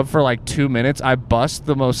half chub for like 2 minutes. I bust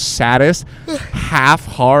the most saddest half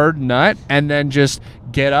hard nut, and then just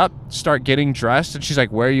get up, start getting dressed, and she's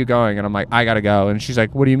like, where are you going? And I'm like, I gotta go. And she's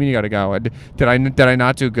like, what do you mean you gotta go? Did I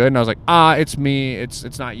not do good? And I was like, it's me.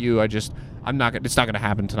 It's not you. It's not gonna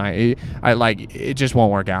happen tonight. It just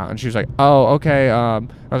won't work out. And she was like, oh, okay. I was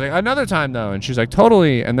like, another time though. And she's like,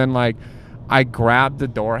 totally. And then like I grabbed the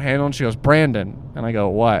door handle and she goes, Brandon. And I go,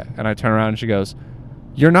 what? And I turn around and she goes,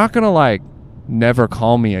 you're not going to like never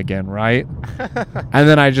call me again, right? And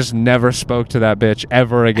then I just never spoke to that bitch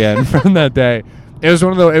ever again from that day. It was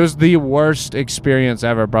it was the worst experience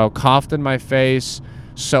ever, bro. Coughed in my face,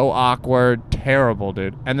 so awkward, terrible,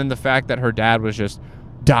 dude. And then the fact that her dad was just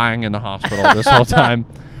dying in the hospital this whole time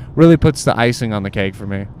really puts the icing on the cake for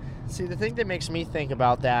me. See, the thing that makes me think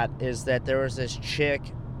about that is that there was this chick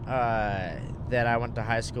that I went to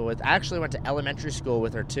high school with. I actually went to elementary school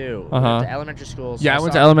with her too. Went to elementary school. So Yeah, I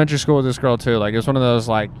went to elementary school with this girl too. Like, it was one of those,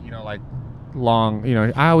 like, you know, like long, you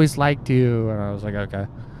know, I always liked you. And I was like, okay.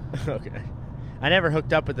 Okay. I never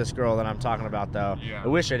hooked up with this girl that I'm talking about, though. Yeah. I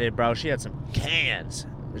wish I did, bro. She had some cans.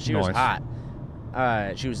 She was Nice.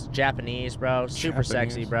 hot. She was Japanese, bro. Super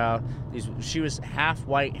sexy, Japanese. bro. She was half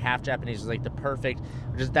white, half Japanese. It was like the perfect.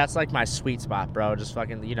 That's like my sweet spot, bro. Just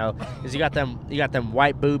fucking, you know, because you got them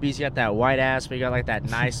white boobies, you got that white ass, but you got like that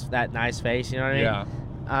nice face. You know what I mean?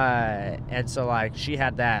 Yeah. And so like she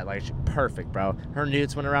had that, like, perfect, bro. Her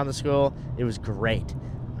nudes went around the school. It was great.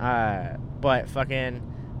 But fucking,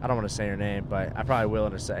 I don't want to say her name, but I probably will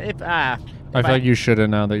in a second. I feel like you should have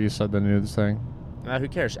now that you said the nudes thing. Who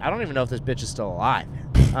cares? I don't even know if this bitch is still alive.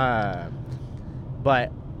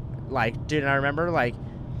 But, like, dude, I remember, like,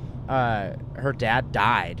 her dad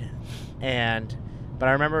died. But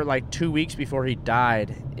I remember, like, 2 weeks before he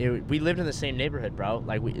died, we lived in the same neighborhood, bro.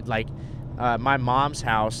 My mom's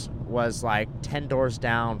house was, like, 10 doors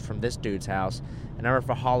down from this dude's house. And I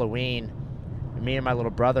remember for Halloween, me and my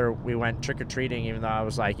little brother, we went trick-or-treating, even though I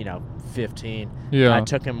was, like, 15. Yeah. I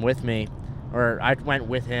took him with me. Or I went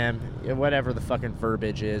with him, whatever the fucking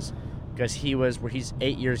verbiage is, because he's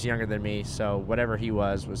 8 years younger than me, so whatever he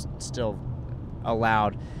was still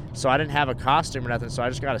allowed. So I didn't have a costume or nothing, so I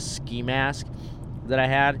just got a ski mask that I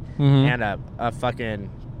had and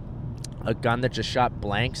a gun that just shot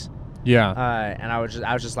blanks. Yeah. And I was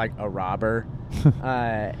just like a robber.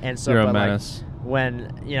 And so You're a but, menace. like,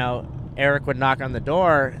 when Eric would knock on the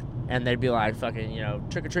door and they'd be like, fucking,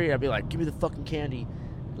 trick or treat, I'd be like, give me the fucking candy.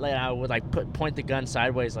 Like, I would like point the gun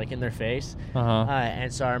sideways, like, in their face.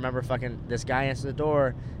 And so I remember fucking this guy answered the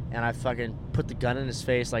door, and I fucking put the gun in his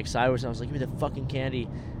face, like, sideways, and I was like, give me the fucking candy.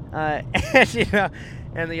 And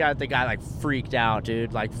the guy like freaked out,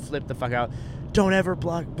 dude, like flipped the fuck out. Don't ever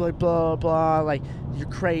blah blah blah blah, like, you're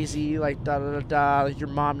crazy, like, da da da da, like, your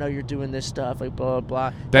mom know you're doing this stuff, like, blah blah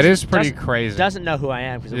blah. That is pretty crazy. Doesn't know who I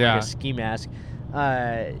am because I'm Yeah. like a ski mask.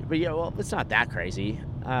 But yeah, well, it's not that crazy.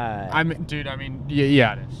 Yeah,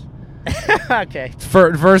 it is. Okay.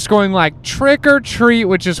 First going like trick or treat,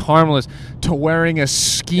 which is harmless, to wearing a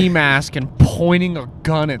ski mask and pointing a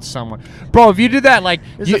gun at someone, bro. If you did that, like,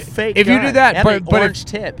 It's a fake if gun. you did that, and but an but orange if,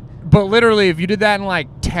 tip. but literally, if you did that in like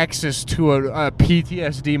Texas to a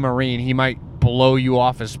PTSD Marine, he might blow you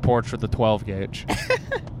off his porch with a 12 gauge.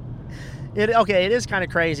 It is kind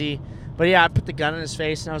of crazy. But yeah, I put the gun in his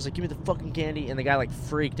face and I was like, give me the fucking candy. And the guy like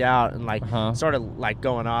freaked out and like started like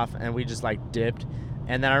going off, and we just like dipped.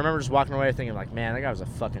 And then I remember just walking away thinking like, man, that guy was a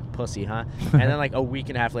fucking pussy, huh? And then like a week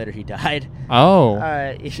and a half later he died. Oh.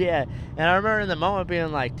 Yeah. And I remember in the moment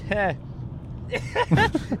being like, I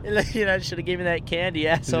should have given me that candy,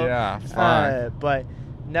 asshole. Yeah, fuck.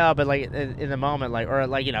 But like in the moment, like, or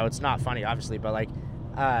like, it's not funny obviously, but like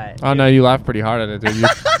Oh no, you laugh pretty hard at it, dude.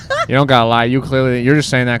 You don't gotta lie. You're just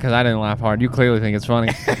saying that because I didn't laugh hard. You clearly think it's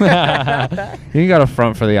funny. You got a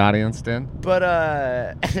front for the audience, Dan. But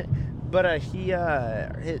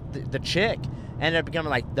the chick ended up becoming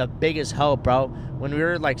like the biggest hoe, bro. When we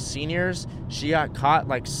were like seniors, she got caught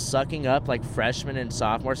like sucking up like freshmen and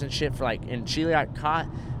sophomores and shit and she got caught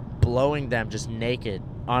blowing them just naked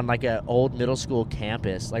on like an old middle school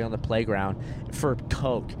campus, like on the playground, for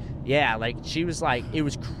coke. Yeah, like she was like, it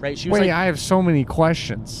was crazy. She was Wait, like, I have so many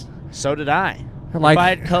questions. so did I. Like, if I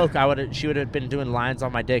had coke, she would have been doing lines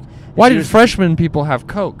on my dick. why She did was- freshman people have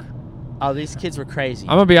coke? Oh, these kids were crazy.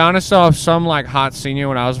 I'm gonna be honest though, if some like hot senior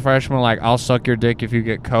when I was a freshman, like, I'll suck your dick if you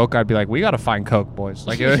get coke, I'd be like, we gotta find coke, boys.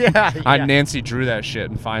 Like, Yeah. I'd Nancy Drew that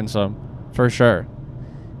shit and find some for sure.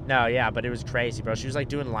 No, yeah, but it was crazy, bro. She was like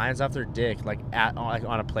doing lines off their dick, like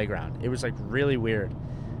on a playground. It was like really weird.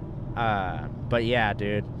 But yeah,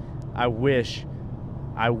 dude, I wish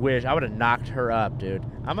I would have knocked her up, dude.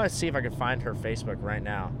 I'm gonna see if I can find her Facebook right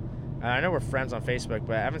now. I know we're friends on Facebook,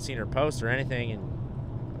 but I haven't seen her post or anything. And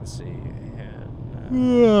let's see.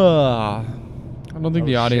 I don't think Oh,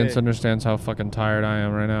 the audience shit. understands how fucking tired I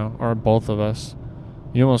am right now, or both of us.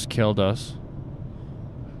 You almost killed us.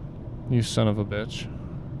 You son of a bitch.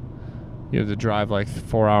 You had to drive like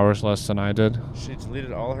 4 hours less than I did. She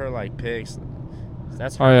deleted all her like pics.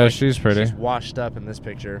 That's her. Oh yeah, like, she's pretty. She's washed up in this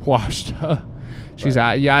picture. Washed. She's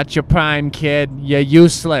Right. you're at your prime, kid. You're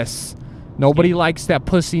useless. Nobody likes that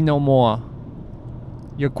pussy no more.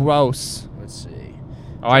 You're gross. Let's see.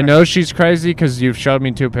 Oh, I know she's crazy because you've showed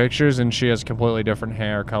me 2 pictures and she has completely different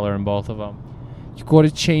hair color in both of them. You gotta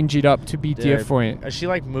change it up to be Dude, different. She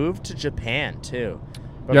like moved to Japan too.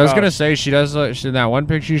 Yeah, I was Bro, gonna say she does. In that one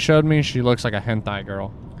picture you showed me, she looks like a hentai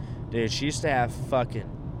girl. Dude, she used to have fucking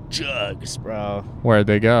jugs, bro. Where'd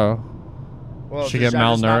they go? Well, She just- get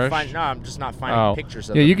I'm just not malnourished? find- no, I'm just not finding Oh, pictures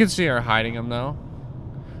of yeah, them. you can see her hiding them though.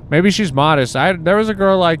 Maybe she's modest. There was a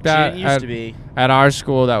girl like She that didn't used to be. at our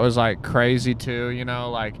school that was like crazy too. You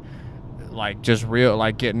know, like just real,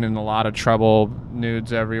 like getting in a lot of trouble,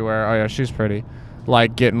 nudes everywhere. Oh yeah, she's pretty.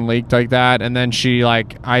 Like getting leaked like that, and then she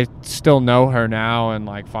like I still know her now and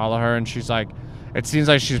like follow her, and she's like, it seems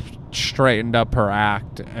like she's straightened up her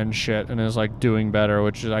act and shit, and is like doing better,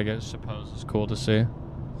 which is I guess suppose is cool to see.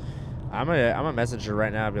 I'm gonna message her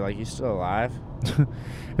right now and be like, you still alive?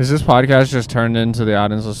 Is this podcast just turned into the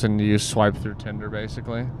audience listening to you swipe through Tinder,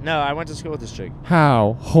 basically? No, I went to school with this chick.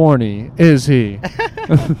 How horny is he?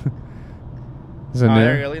 Is it Oh, new?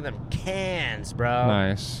 there you go. Look at them cans, bro.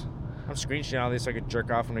 Nice. I'm screenshotting all these so I could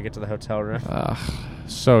jerk off when we get to the hotel room. Ugh,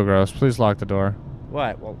 so gross. Please lock the door.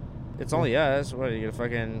 What? Well, it's only us. What, are you gonna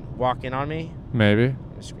fucking walk in on me? Maybe.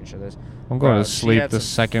 Let me screenshot this. I'm going Bro, to she sleep had the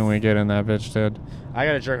some second we get in that bitch, dude. I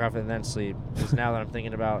gotta jerk off and then sleep. Because now that I'm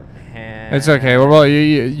thinking about It's okay. Well,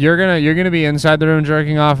 you're gonna be inside the room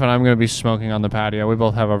jerking off, and I'm gonna be smoking on the patio. We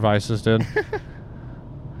both have our vices, dude.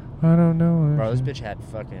 I don't know. Bro, this bitch had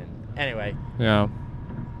fucking... Anyway. Yeah.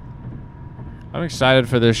 I'm excited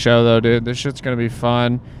for this show, though, dude. This shit's gonna be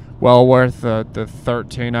fun. Well worth the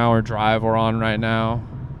 13-hour drive we're on right now.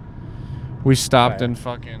 We stopped Right. in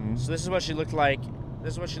fucking... So this is what she looked like.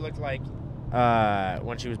 This is what she looked like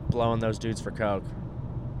when she was blowing those dudes for coke.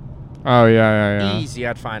 Oh, yeah. Easy,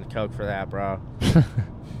 I'd find coke for that, bro.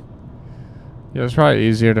 Yeah, it's probably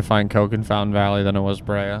easier to find coke in Fountain Valley than it was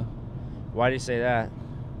Brea. Why do you say that?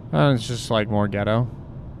 It's just like more ghetto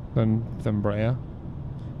than Brea.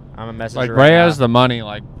 I'm a messenger. Like right Brea now. has the money.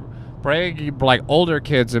 Like Brea, like older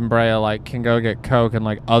kids in Brea, like can go get coke in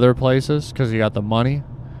like other places because you got the money.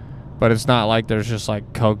 But it's not like there's just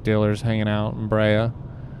like coke dealers hanging out in Brea.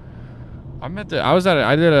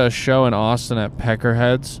 I did a show in Austin at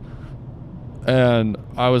Peckerheads, and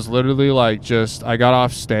I was literally like I got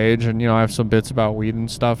off stage and I have some bits about weed and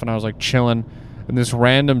stuff, and I was like chilling, and this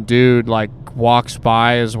random dude like walks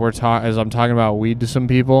by as I'm talking about weed to some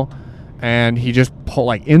people, and he just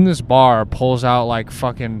in this bar pulls out like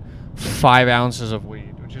fucking 5 ounces of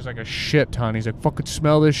weed, which is like a shit ton. He's like, fucking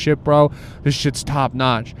smell this shit, bro. This shit's top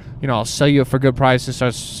notch. I'll sell you it for good prices.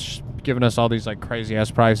 Starts giving us all these like crazy ass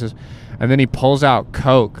prices. And then he pulls out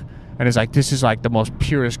coke and is like, this is like the most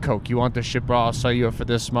purest coke. You want this shit, bro? I'll sell you it for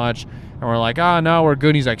this much. And we're like, oh, no, we're good.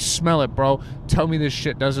 And he's like, smell it, bro. Tell me this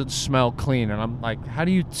shit doesn't smell clean. And I'm like, how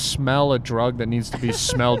do you smell a drug that needs to be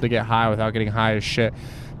smelled to get high without getting high as shit?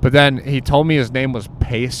 But then he told me his name was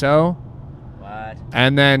Peso. What?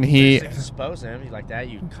 And then he... Just expose him. You like that,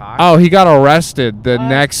 you cock? Oh, he got arrested the What?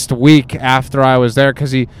 next week after I was there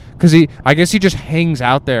because I guess he just hangs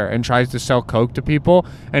out there and tries to sell coke to people,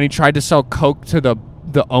 and he tried to sell coke to the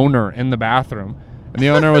owner in the bathroom, and the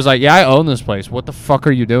owner was like, yeah, I own this place, what the fuck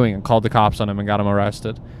are you doing, and called the cops on him and got him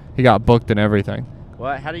arrested. He got booked and everything.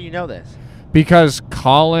 What? How do you know this? Because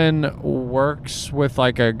Colin works with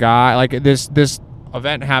like a guy, like this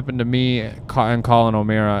event happened to me and Colin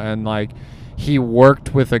O'Meara, and like he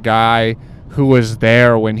worked with a guy who was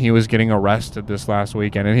there when he was getting arrested this last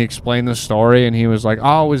weekend, and he explained the story, and he was like,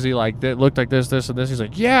 oh, was he like that, looked like this and this? He's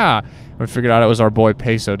like, yeah. And we figured out it was our boy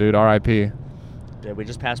Peso, dude. R.I.P. Dude, we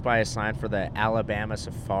just passed by a sign for the Alabama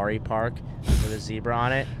Safari Park with a zebra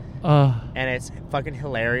on it. And it's fucking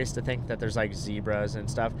hilarious to think that there's like zebras and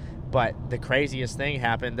stuff. But the craziest thing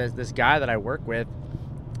happened. There's this guy that I work with,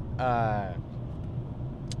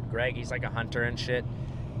 Greg. He's like a hunter and shit.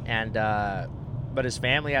 And but his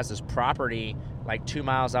family has this property like 2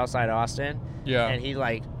 miles outside Austin. Yeah. And he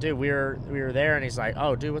like, dude, we were there, and he's like,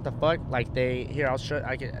 oh, dude, what the fuck? Like they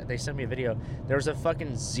sent me a video. There was a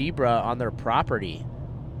fucking zebra on their property.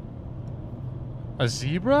 A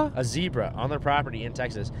zebra? A zebra on their property in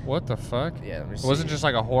Texas. What the fuck? Yeah, let me see. It wasn't just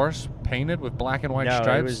like a horse painted with black and white no,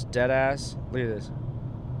 stripes? it was dead ass. Look at this.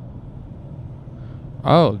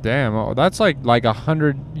 Oh, damn. Oh, that's like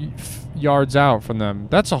 100 yards out from them.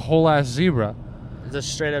 That's a whole ass zebra. It's a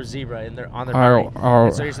straight up zebra on their Oh, property. oh.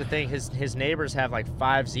 And so here's the thing: his neighbors have like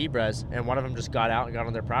 5 zebras, and one of them just got out and got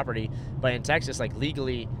on their property. But in Texas, like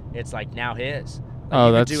legally, it's like now his. Oh,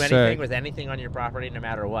 you that's could do anything sick. with anything on your property, no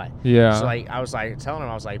matter what. Yeah. So like, I was like telling him,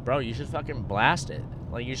 I was like, bro, you should fucking blast it.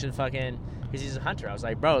 Like, you should fucking, because he's a hunter. I was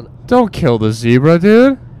like, bro, Don't kill the zebra,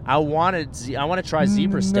 dude. I want to try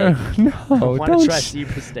zebra steak. No, I want don't to try sh-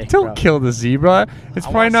 zebra steak. Don't bro. kill the zebra. It's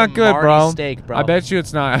I probably want not some good, Marty bro. steak, bro. I bet you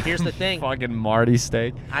it's not. Here's the thing. Fucking Marty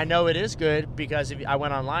steak. I know it is good because if I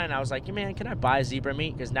went online and I was like, hey, man, can I buy zebra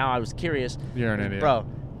meat? Because now I was curious. You're an idiot. Bro,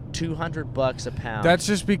 $200 a pound. That's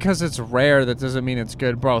just because it's rare. That doesn't mean it's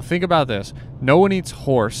good, bro. Think about this. No one eats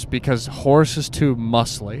horse because horse is too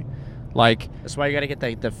muscly. Like, That's why you gotta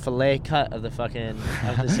get the fillet cut of the fucking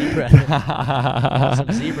of the zebra.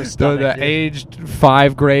 Some zebra the stomach, dude. aged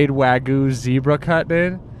 5 grade Wagyu zebra cut,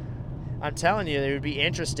 dude. I'm telling you, it would be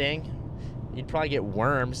interesting. You'd probably get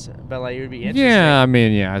worms, but like it would be interesting. Yeah, I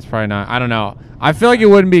mean, yeah, it's probably not. I don't know. I feel like it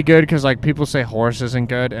wouldn't be good because like people say horse isn't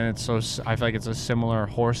good, and it's so. I feel like it's a similar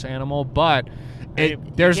horse animal, but I mean,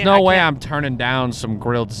 you there's can't- no I way can't- I'm turning down some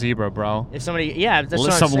grilled zebra, bro. If somebody, yeah, that's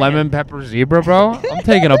what I'm Some saying. lemon pepper zebra, bro. I'm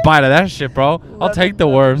taking a bite of that shit, bro. I'll take the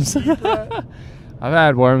worms. I've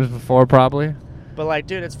had worms before, probably. But like,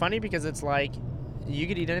 dude, it's funny because it's like you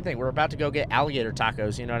could eat anything. We're about to go get alligator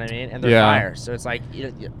tacos. You know what I mean? And they're Yeah. fire. So it's like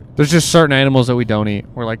There's just certain animals that we don't eat.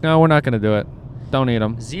 We're like, no, we're not gonna do it. Don't eat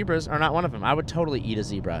them. zebras are not one of them. I would totally eat a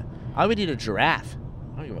zebra. I would eat a giraffe.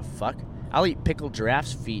 I don't give a fuck. I'll eat pickled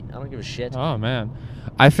giraffe's feet. I don't give a shit. Oh man,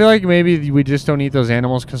 I feel like maybe we just don't eat those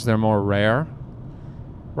animals because they're more rare,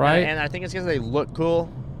 right? And I think it's because they look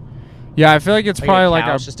cool. Yeah, I feel like it's Like probably a like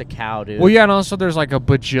cow, a. it's just a cow, dude. Well, yeah, and also there's like a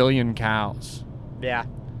bajillion cows, Yeah.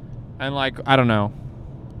 and like I don't know.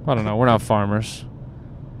 We're not farmers.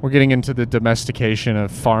 We're getting into the domestication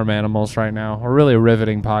of farm animals right now. We're really a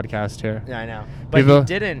riveting podcast here. Yeah, I know. But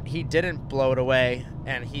People- he didn't blow it away,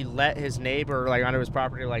 and he let his neighbor like onto his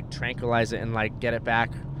property like tranquilize it and like get it back.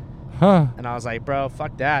 Huh? And I was like, bro,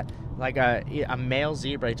 fuck that. Like a male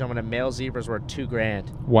zebra. He told me a male zebra's worth $2,000,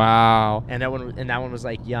 Wow, and that one was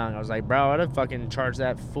like young. I was like, bro, I'd have fucking charged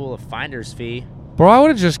that fool a finder's fee. bro, I would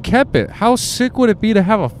have just kept it. How sick would it be to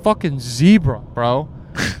have a fucking zebra, bro?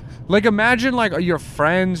 Like imagine like your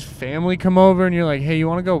friends, family come over and you're like, hey, you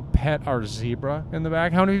want to go pet our zebra in the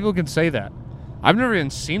back? How many people can say that? I've never even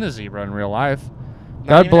seen a zebra in real life. Not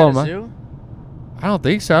That'd even blow at a my. zoo? I don't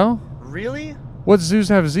think so. Really? What zoos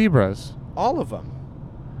have zebras? All of them.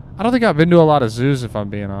 I don't think I've been to a lot of zoos if I'm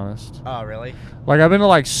being honest. Oh, really? Like I've been to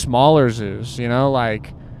like smaller zoos, you know,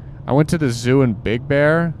 like I went to the zoo in Big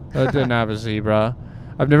Bear. That didn't have a zebra.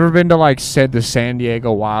 I've never been to like the San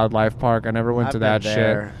Diego Wildlife Park. I never went I've to been that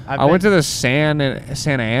there. shit. I've I went to been- the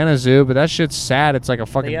Santa Ana Zoo, but that shit's sad. It's like a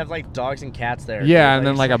fucking They have like dogs and cats there. yeah, dude. and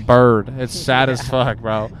then like a bird. It's sad as Yeah. fuck,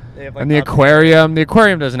 bro. They have, like, And the puppies. aquarium. The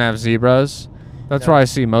aquarium doesn't have zebras. That's No. where I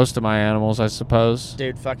see most of my animals, I suppose.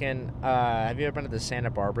 Dude, fucking, have you ever been to the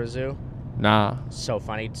Santa Barbara Zoo? Nah. So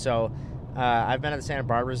funny. So, I've been at the Santa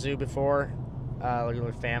Barbara Zoo before, like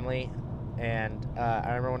with family, and I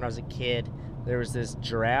remember when I was a kid, there was this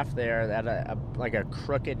giraffe there that had like a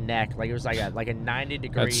crooked neck, like it was like a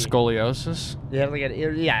 90-degree. That's scoliosis.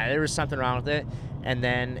 Yeah, there was something wrong with it, and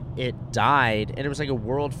then it died, and it was like a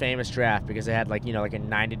world famous giraffe because it had like like a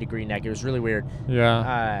 90-degree neck. It was really weird.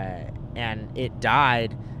 Yeah. And it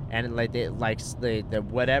died, and like the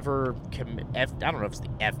whatever I don't know if it's the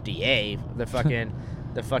FDA, the fucking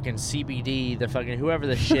the fucking CBD, the fucking whoever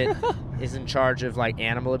the shit is in charge of like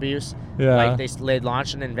animal abuse. Yeah. Like they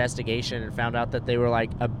launched an investigation and found out that they were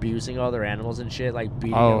like abusing all their animals and shit, like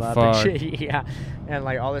beating Oh, them up fuck. and shit. Yeah, and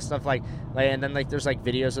like all this stuff, like and then like there's like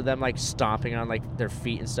videos of them like stomping on like their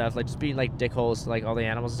feet and stuff, like just being like dickholes to like all the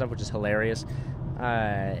animals and stuff, which is hilarious.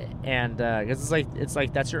 And because it's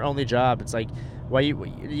like that's your only job. It's like why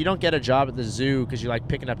you don't get a job at the zoo because you like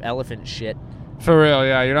picking up elephant shit. For real,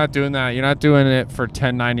 yeah. You're not doing that. You're not doing it for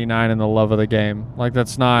 $10.99 and the love of the game. Like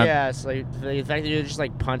that's not. Yeah, it's like the fact that you're just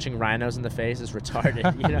like punching rhinos in the face is retarded.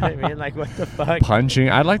 You know what I mean? Like what the fuck? Punching.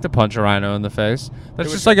 I'd like to punch a rhino in the face. That's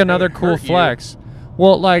It just would- like it another would cool hurt you. flex.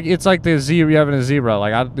 Well, like it's like the zebra. You having a zebra.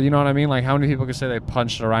 Like you know what I mean? Like how many people can say they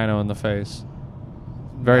punched a rhino in the face?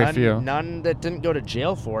 Very few. None that didn't go to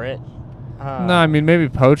jail for it. No, I mean maybe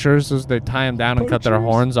poachers. They tie them down and cut their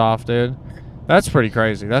Poachers? horns off, dude. That's pretty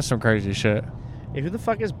crazy. That's some crazy shit. Hey, who the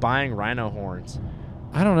fuck is buying rhino horns?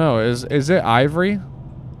 I don't know. Is it ivory?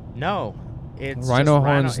 No, it's Rhino just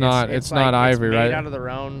horn's not- it's not ivory, it's made right? out of their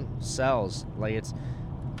own cells. Like it's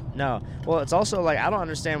no. Well, it's also like I don't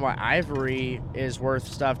understand why ivory is worth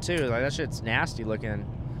stuff too. Like that shit's nasty looking.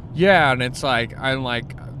 Yeah, and it's like I'm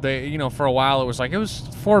like they for a while it was like it was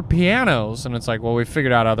for pianos, and it's like well we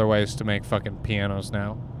figured out other ways to make fucking pianos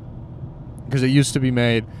now. Because it used to be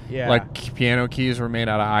made Yeah. piano keys were made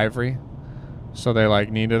out of ivory, so they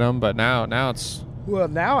like needed them, but now it's Well,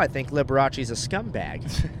 now I think Liberace's a scumbag.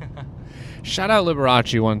 Shout out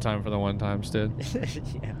Liberace one time for the one times, dude.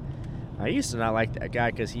 Yeah. I used to not like that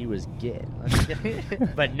guy because he was gay.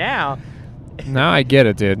 But now... Now I get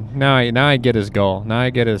it, dude. Now I get his goal. Now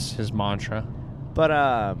I get his mantra. But,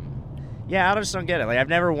 yeah, I just don't get it. Like, I've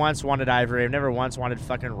never once wanted ivory. I've never once wanted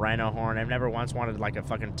fucking rhino horn. I've never once wanted, like, a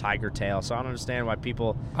fucking tiger tail. So I don't understand why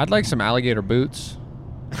people... I'd like some alligator boots.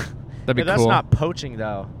 That'd be But that's cool. not poaching,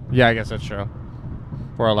 though. Yeah, I guess that's true.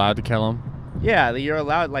 We're allowed to kill them. Yeah, you're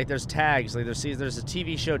allowed, like, there's tags. Like, there's a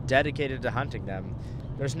TV show dedicated to hunting them.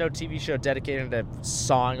 There's no TV show dedicated to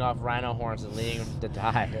sawing off rhino horns and leaving them to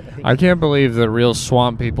die. I can't believe the real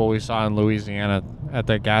swamp people we saw in Louisiana at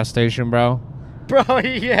that gas station, bro. Bro,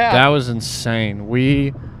 yeah. That was insane.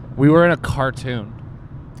 We were in a cartoon.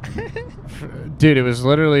 Dude, it was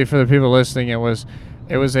literally, for the people listening, it was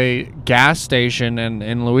a gas station, and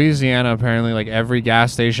in Louisiana, apparently, like, every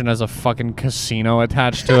gas station has a fucking casino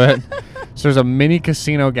attached to it. So there's a mini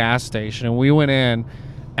casino gas station, and we went in,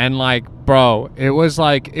 and, like, bro, it was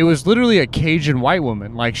literally a Cajun white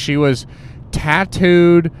woman. Like, she was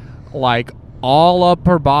tattooed, like, all up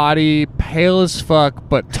her body, pale as fuck,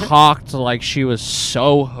 but talked like she was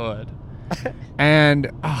so hood. And,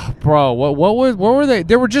 bro, what were they?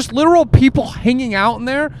 There were just literal people hanging out in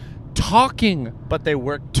there, talking But they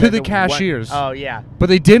worked... to the cashiers. Oh, yeah. But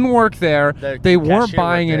they didn't work there. The They weren't cashier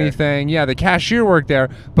buying worked there. anything. Yeah, the cashier worked there.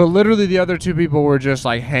 But literally the other two people were just,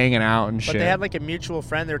 like, hanging out and shit. But they had, like, a mutual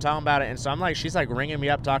friend. They were talking about it. And so I'm like, she's, like, ringing me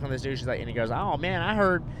up, talking to this dude. She's like, and he goes, oh, man, I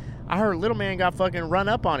heard little man got fucking run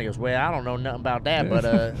up on. He goes, well, I don't know nothing about that, but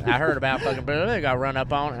I heard about fucking got run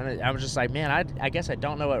up on. And I was just like, man, I guess I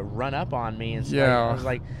don't know what run up on means. Yeah. I was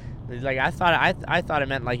like I thought it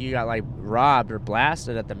meant like you got like robbed or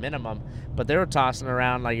blasted at the minimum. But they were tossing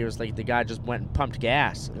around like it was like the guy just went and pumped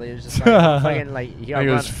gas. It was just like fucking like he got Like, it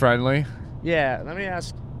run. was friendly. Yeah, let me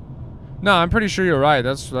ask. No, I'm pretty sure you're right.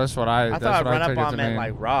 That's what I. I that's thought what run I up took it on to meant mean.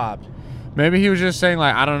 like robbed. Maybe he was just saying,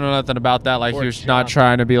 like, I don't know nothing about that. Like, Or he was not jump.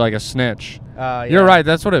 trying to be like a snitch. Yeah. You're right.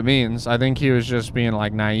 That's what it means. I think he was just being,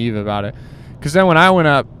 like, naive about it. Because then when I went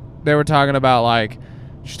up, they were talking about, like,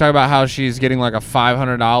 she's talking about how she's getting, like, a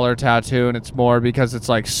 $500 tattoo, and it's more because it's,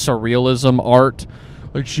 like, surrealism art.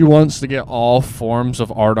 Like, she wants to get all forms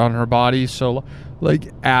of art on her body. So, like,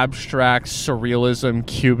 abstract, surrealism,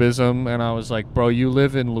 cubism. And I was like, bro, you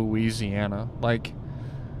live in Louisiana. Like,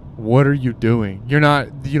 what are you doing? You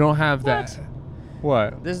don't have that.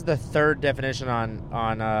 What? This is the third definition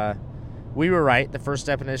on we were right. The first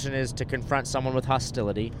definition is to confront someone with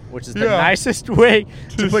hostility, which is the Yeah. nicest way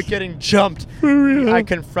to put getting jumped. I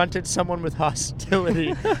confronted someone with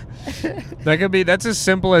hostility. That's as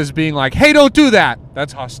simple as being like, hey, don't do that.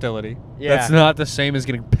 That's hostility. Yeah. That's not the same as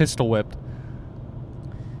getting pistol whipped.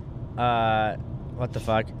 What the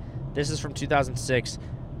fuck? This is from 2006.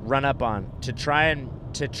 Run up on to try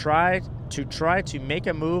to make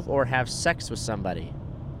a move or have sex with somebody.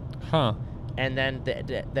 Huh. And then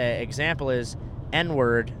the example is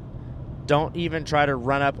N-word. Don't even try to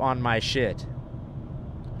run up on my shit.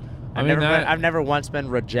 I've never once been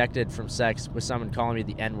rejected from sex with someone calling me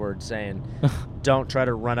the N-word, saying, "Don't try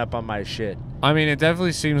to run up on my shit." I mean, it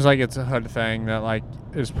definitely seems like it's a hood thing that, like,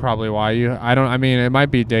 is probably why you... I mean, it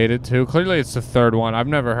might be dated, too. Clearly, it's the third one. I've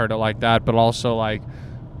never heard it like that, but also, like,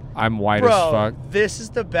 I'm white as fuck. This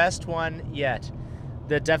is the best one yet.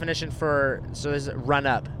 The definition for... So this is run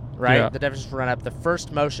up, right? Yeah. The definition for run up. The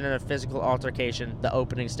first motion in a physical altercation, the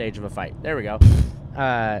opening stage of a fight. There we go.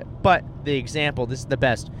 But the example, this is the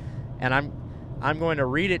best. And I'm going to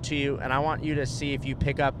read it to you, and I want you to see if you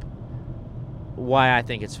pick up why I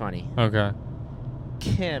think it's funny. Okay.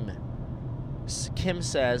 Kim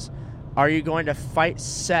says, "Are you going to fight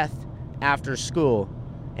Seth after school?"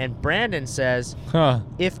 And Brandon says, Huh.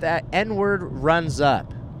 "If that N-word runs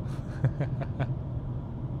up."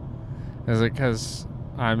 Is it because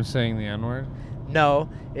I'm saying the N-word? No,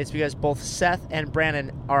 it's because both Seth and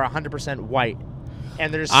Brandon are 100% white.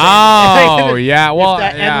 And they're saying, Oh, yeah. Well, if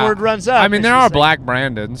that yeah. N-word runs up. I mean, and there she's are like, black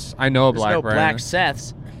Brandons. I know a There's black no Brandon. black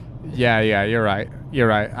Seths. Yeah, you're right. You're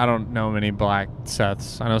right. I don't know many black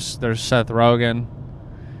Seths. I know there's Seth Rogen.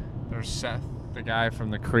 There's Seth, the guy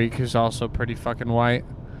from The Creek, who's also pretty fucking white.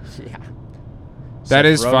 Yeah. That Seth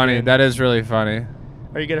is funny. Rogen. That is really funny.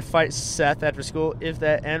 Are you going to fight Seth after school if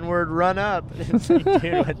that N-word run up? It's like,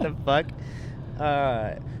 dude, what the fuck?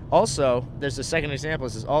 Also, there's a second example.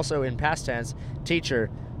 This is also in past tense. Teacher,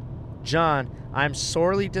 John, I'm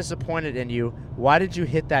sorely disappointed in you. Why did you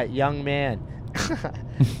hit that young man?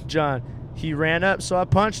 John, he ran up, so I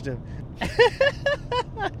punched him.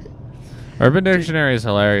 Urban Dictionary is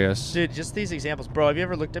hilarious. Dude, just these examples. Bro, have you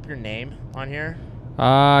ever looked up your name on here?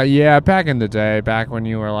 Yeah, back in the day, back when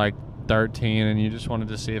you were like 13 and you just wanted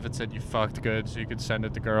to see if it said you fucked good so you could send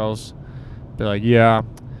it to girls. Be like, yeah,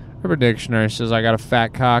 Urban Dictionary says I got a fat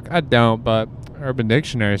cock. I don't, but Urban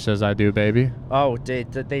Dictionary says I do, baby. Oh, they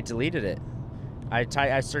deleted it.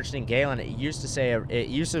 I searched in Galen. It used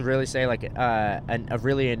to really say like a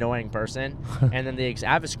really annoying person, and then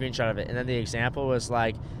I have a screenshot of it, and then the example was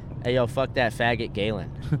like, "Hey yo, fuck that faggot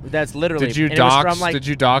Galen." That's literally. Did you and it was dox? from, like, Did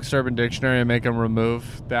you dox Urban Dictionary and make him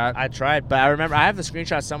remove that? I tried, but I remember I have the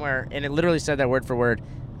screenshot somewhere, and it literally said that word for word.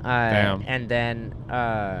 Damn. And then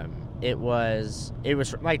it was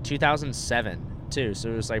from like 2007 too,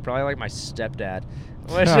 so it was like probably like my stepdad.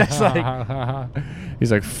 Was just like,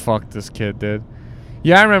 he's like, fuck this kid, dude.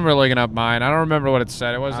 Yeah, I remember looking up mine. I don't remember what it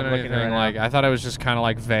said. It wasn't I'm looking anything right like. now. I thought it was just kind of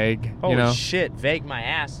like vague. holy you know? shit, vague my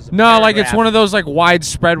ass. Is a No, like it's paragraph. one of those like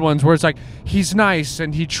widespread ones where it's like he's nice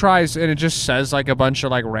and he tries and it just says like a bunch of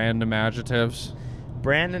like random adjectives.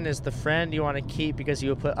 Brandon is the friend you want to keep because he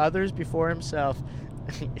will put others before himself.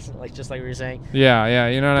 Like just like we were saying. Yeah,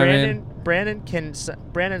 you know what I mean?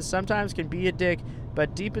 Brandon sometimes can be a dick,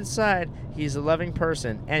 but deep inside he's a loving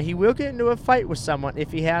person, and he will get into a fight with someone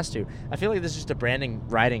if he has to. I feel like this is just a Brandon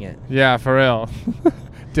writing it. Yeah, for real.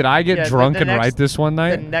 Did I get Yeah, drunk the and next- write this one The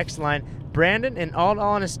night? next line, Brandon, in all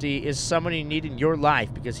honesty, is someone you need in your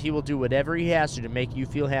life because he will do whatever he has to make you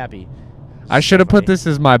feel happy. I should have put funny. this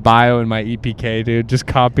as my bio in my EPK, dude. Just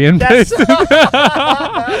copy and That's- paste it.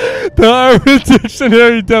 The Urban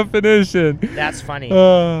Dictionary definition. That's funny.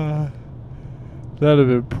 That'd have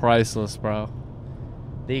been priceless, bro.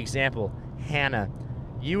 The example, Hannah,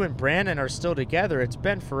 you and Brandon are still together. It's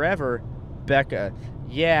been forever. Becca,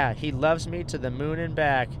 yeah, he loves me to the moon and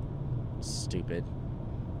back. Stupid.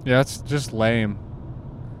 Yeah, that's just lame.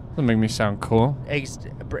 Doesn't make me sound cool.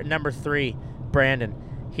 Number 3, Brandon,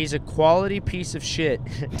 he's a quality piece of shit.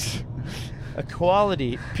 A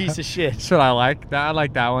quality piece of shit. That's what I like. I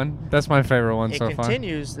like that one. That's my favorite one It so far.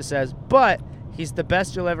 continues. It says, but he's the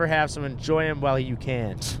best you'll ever have, so enjoy him while you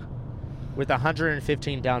can. With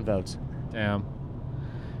 115 downvotes. Damn.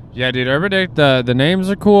 Yeah, dude, Urban Dick, the names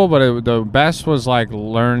are cool, but the best was like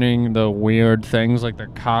learning the weird things like the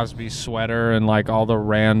Cosby sweater and like all the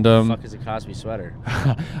random. Fuck is a Cosby sweater?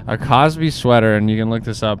 A Cosby sweater, and you can look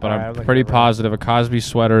this up, but Alright, I'm I'll look pretty it up. positive a Cosby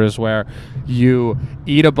sweater is where you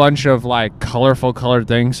eat a bunch of like colorful colored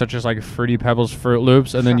things such as like Fruity Pebbles, Fruit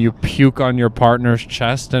Loops, and then you puke on your partner's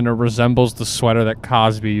chest, and it resembles the sweater that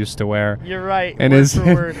Cosby used to wear. You're right. And word is for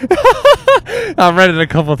word. I've read it a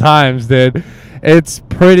couple times, dude. It's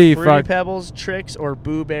pretty Fruity fuck. Pebbles, Tricks, or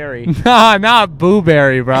Boo Berry. Nah, not Boo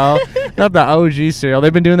Berry, bro. Not the OG cereal.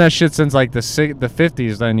 They've been doing that shit since like the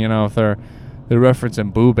 50s. Then you know if they're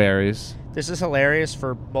referencing Boo Berries. This is hilarious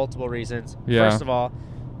for multiple reasons. Yeah. First of all,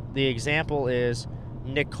 the example is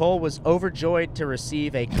Nicole was overjoyed to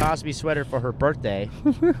receive a Cosby sweater for her birthday.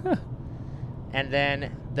 And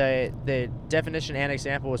then the definition and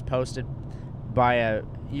example was posted by a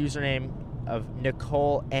username of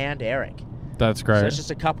Nicole and Eric. That's So great. it's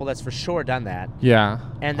just a couple that's for sure done that. Yeah.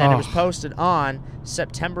 And then it was Oh. posted on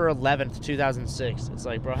September 11th, 2006. It's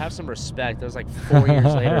like, bro, have some respect. That was like 4 years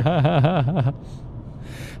later.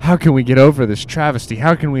 How can we get over this travesty?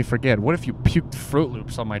 How can we forget? What if you puked Fruit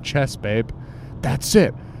Loops on my chest, babe? That's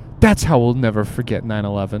it. That's how we'll never forget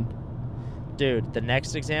 9/11. Dude, the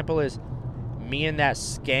next example is me and that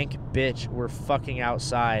skank bitch were fucking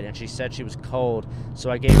outside, and she said she was cold, so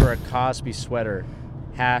I gave her a Cosby sweater.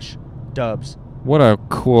 #dubs. What a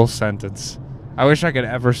cool sentence. I wish I could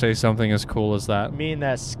ever say something as cool as that. Me and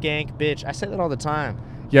that skank bitch. I say that all the time.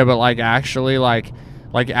 Yeah, but like actually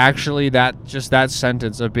that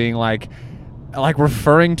sentence of being like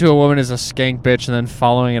referring to a woman as a skank bitch and then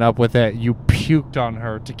following it up with it, you puked on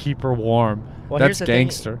her to keep her warm. Well, That's here's the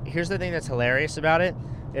gangster. Here's the thing that's hilarious about it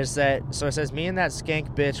is that, so it says, me and that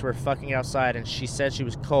skank bitch were fucking outside, and she said she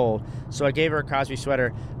was cold, so I gave her a Cosby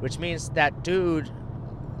sweater, which means that dude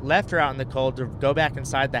left her out in the cold to go back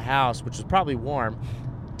inside the house, which was probably warm,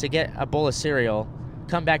 to get a bowl of cereal,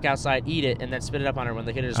 come back outside, eat it, and then spit it up on her when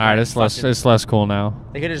the kid just All right, went it's and less fucking- it's less cool now.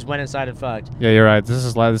 the kid just went inside and fucked. Yeah, you're right.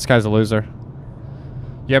 This guy's a loser.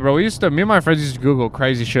 Yeah, bro. Me and my friends used to Google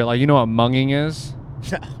crazy shit. Like, you know what munging is?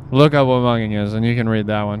 Look up what munging is, and you can read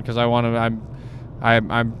that one because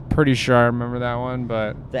I'm pretty sure I remember that one,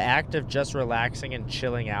 but The act of just relaxing and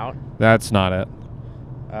chilling out. that's not it.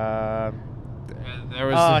 There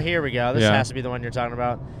was. Oh, here we go. This yeah. has to be the one you're talking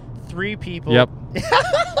about. 3 people. Yep.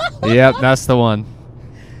 Yep, that's the one.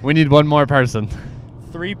 We need one more person.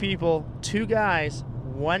 3 people, 2 guys,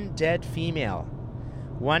 1 dead female.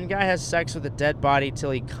 One guy has sex with a dead body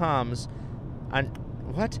till he comes.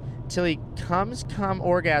 Till he come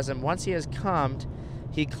orgasm. Once he has cummed,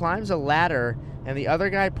 He climbs a ladder, and the other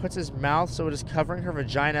guy puts his mouth so it is covering her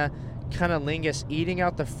vagina, cunnilingus, eating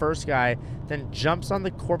out the first guy, then jumps on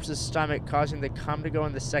the corpse's stomach, causing the cum to go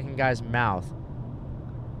in the second guy's mouth.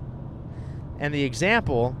 And the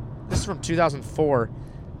example, this is from 2004,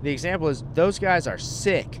 the example is, those guys are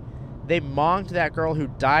sick. They monged that girl who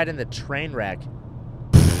died in the train wreck.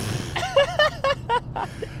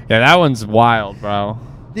 Yeah, that one's wild, bro.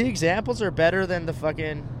 The examples are better than the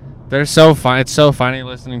fucking... They're so fun. It's so funny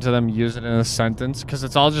listening to them use it in a sentence because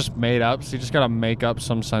it's all just made up. So you just gotta make up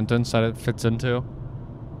some sentence that it fits into. I'm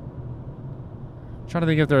trying to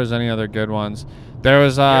think if there was any other good ones. There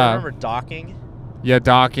was you remember docking? Yeah,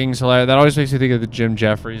 docking's hilarious. That always makes me think of the Jim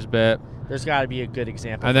Jeffries bit. There's got to be a good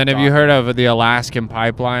example. And then have you heard of the Alaskan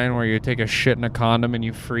pipeline where you take a shit in a condom and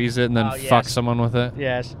you freeze it and then fuck someone with it?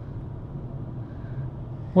 Yes.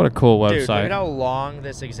 What a cool website. Dude, look at how long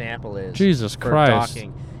this example is. Jesus for Christ.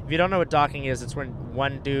 Docking. If you don't know what docking is, it's when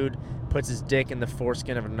one dude puts his dick in the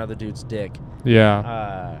foreskin of another dude's dick.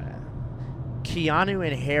 Yeah. Keanu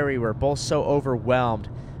and Harry were both so overwhelmed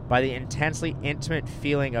by the intensely intimate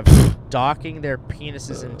feeling of docking their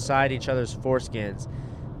penises inside each other's foreskins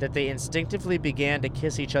that they instinctively began to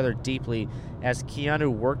kiss each other deeply as Keanu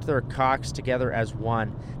worked their cocks together as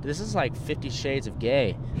one. This is like 50 Shades of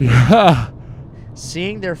Gay. Yeah.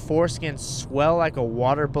 Seeing their foreskins swell like a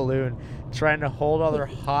water balloon, trying to hold all their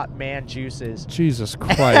hot man juices. Jesus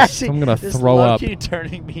Christ. I'm going to throw up. This is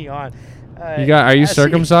turning me on. Are you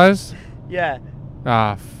circumcised? Yeah.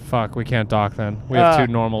 Ah, fuck. We can't dock then. We have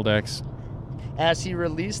two normal dicks. As he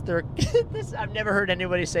released their... I've never heard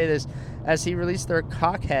anybody say this. As he released their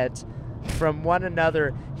cockheads from one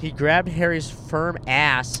another, he grabbed Harry's firm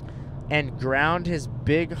ass and ground his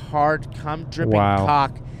big, hard, cum-dripping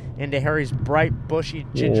cock into Harry's bright, bushy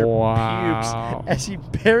ginger pubes as he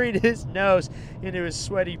buried his nose into his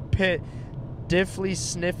sweaty pit, diffly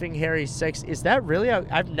sniffing Harry's sex. Is that really?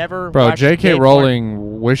 I've never... Bro, J.K.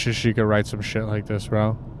 Rowling wishes she could write some shit like this,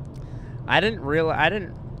 bro.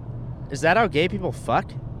 Is that how gay people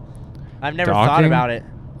fuck? I've never Docking? thought about it.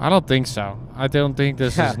 I don't think so. I don't think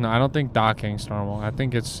this is... I don't think docking's normal. I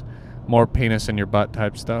think it's more penis in your butt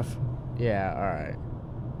type stuff. Yeah, all right.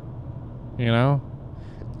 You know?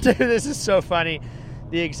 Dude, this is so funny.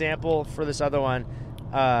 The example for this other one,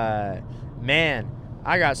 man,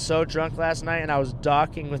 I got so drunk last night and I was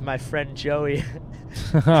docking with my friend Joey.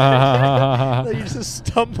 You just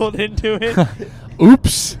stumbled into it.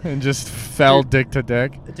 Oops, and just fell dick to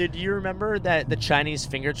dick. Dude, do you remember the Chinese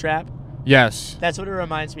finger trap? Yes. That's what it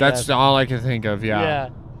reminds me That's of. all I can think of, yeah. Yeah.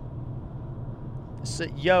 So,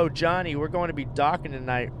 yo, Johnny, we're going to be docking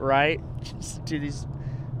tonight, right? Just do these...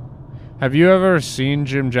 Have you ever seen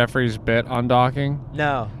Jim Jeffries' bit on docking?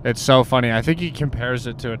 No. It's so funny. I think he compares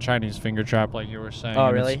it to a Chinese finger trap, like you were saying. Oh,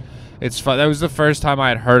 and really? It's fun. That was the first time I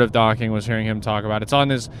had heard of docking, was hearing him talk about it.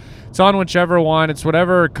 It's on whichever one. It's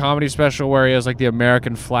whatever comedy special where he has like the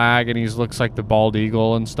American flag and he looks like the bald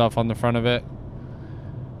eagle and stuff on the front of it.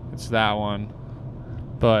 It's that one.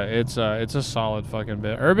 But it's a solid fucking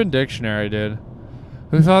bit. Urban Dictionary, dude.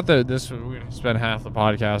 Who thought that we'd spend half the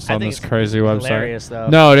podcast on this crazy website? Hilarious, though.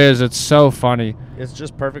 No, it is. It's so funny. It's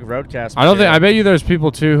just perfect roadcast. I bet you there's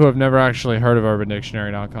people too who have never actually heard of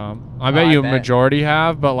UrbanDictionary.com. I bet you a majority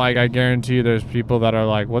have, but like I guarantee you there's people that are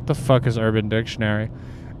like, what the fuck is Urban Dictionary?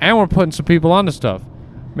 And we're putting some people onto stuff.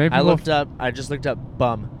 Maybe I just looked up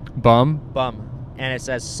bum. Bum? And it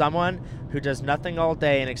says someone who does nothing all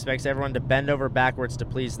day and expects everyone to bend over backwards to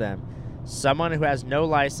please them. Someone who has no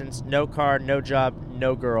license, no car, no job,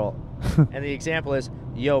 no girl. And the example is,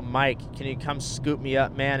 yo, Mike, can you come scoop me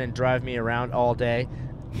up, man, and drive me around all day?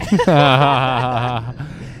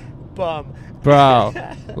 Bum. Bro,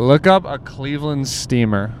 look up a Cleveland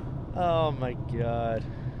steamer. Oh, my God.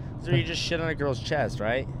 So you just shit on a girl's chest,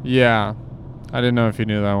 right? Yeah. I didn't know if you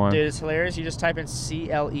knew that one. Dude, it's hilarious. You just type in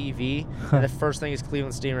CLEV, and the first thing is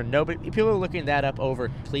Cleveland steamer. People are looking that up over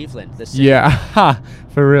Cleveland, the city. Yeah,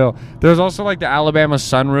 for real. There's also like the Alabama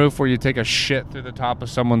sunroof where you take a shit through the top of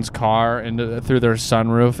someone's car through their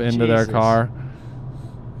sunroof into their car.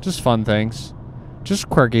 Just fun things. Just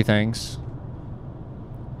quirky things.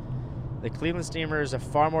 The Cleveland steamer is a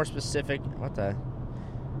far more specific...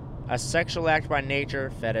 A sexual act by nature,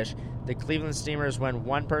 fetish. The Cleveland steamer is when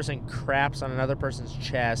one person craps on another person's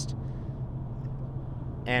chest,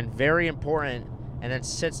 and very important, and then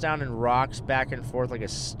sits down and rocks back and forth like a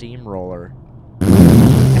steamroller.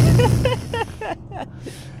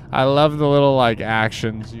 I love the little like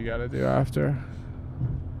actions you gotta do after.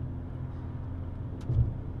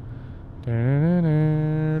 Tom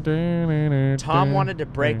wanted to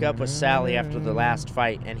break up with Sally after the last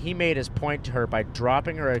fight, and he made his point to her by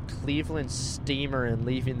dropping her a Cleveland steamer and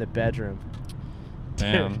leaving the bedroom.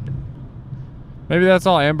 Damn. Maybe that's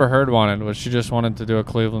all Amber Heard wanted, was she just wanted to do a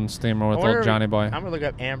Cleveland steamer with old Johnny Boy. I'm going to look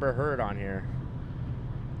up Amber Heard on here.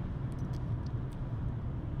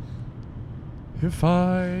 If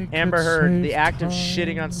I Amber Heard, the act of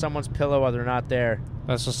shitting on someone's pillow while they're not there.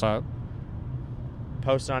 That's what's up.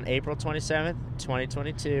 Posted on April 27th,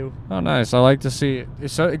 2022. Oh, nice. I like to see.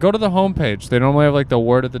 So go to the homepage. They normally have like the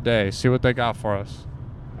word of the day. See what they got for us.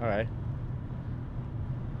 All right.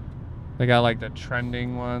 They got like the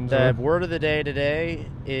trending ones. The word of the day today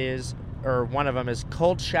is, or one of them is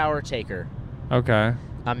cold shower taker. Okay.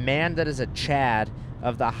 A man that is a Chad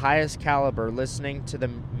of the highest caliber listening to the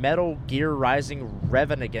Metal Gear Rising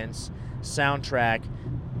Revengeance soundtrack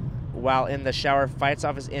while in the shower fights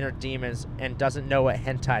off his inner demons and doesn't know what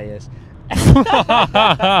hentai is.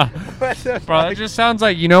 Bro, that just sounds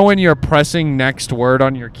like, you know when you're pressing next word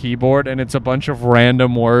on your keyboard and it's a bunch of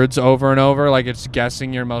random words over and over, like it's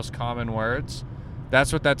guessing your most common words?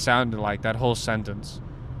 That's what that sounded like, that whole sentence.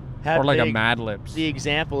 Or like a Mad Libs. The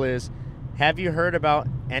example is, have you heard about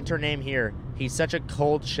enter name here? He's such a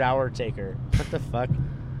cold shower taker. What the fuck?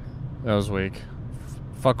 That was weak.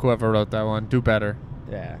 Fuck whoever wrote that one. Do better.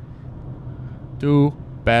 Yeah. Do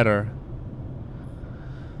better.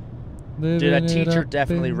 Dude, a teacher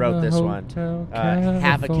definitely wrote this one.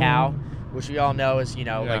 Have a cow, which we all know is,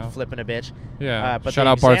 like flipping a bitch. Yeah. But shout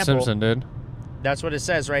out Bart Simpson, dude. That's what it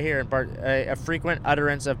says right here in Bart. A frequent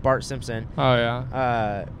utterance of Bart Simpson. Oh,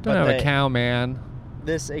 yeah. Don't have a cow, man.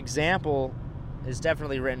 This example is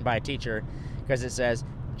definitely written by a teacher because it says,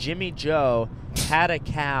 Jimmy Joe had a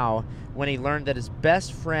cow when he learned that his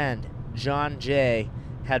best friend, John Jay,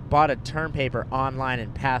 had bought a term paper online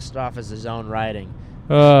and passed it off as his own writing.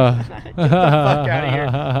 Get the fuck out of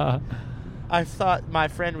here. I thought my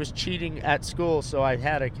friend was cheating at school, so I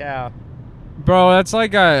had a cow. Bro, that's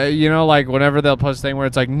like like whenever they'll post a thing where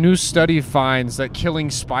it's like, new study finds that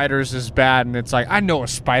killing spiders is bad, and it's like, I know a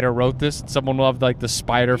spider wrote this, and someone will have like the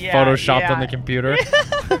spider photoshopped on the computer.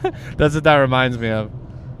 That's what that reminds me of.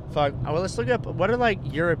 Fuck. Well, let's look up, what are like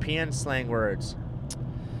European slang words?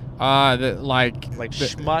 Like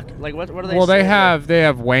schmuck. Like what are they? Well, they have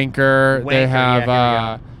wanker. They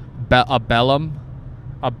have a bellum.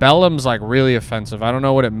 A bellum's like really offensive. I don't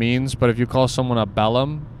know what it means, but if you call someone a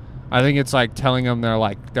bellum, I think it's like telling them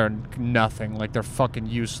they're nothing, like they're fucking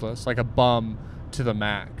useless, like a bum to the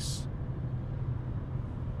max.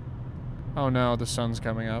 Oh no, the sun's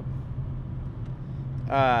coming up.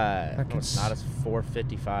 It's not. It's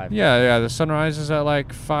 4:55. Yeah, the sun rises at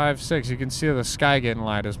like 5-6. You can see the sky getting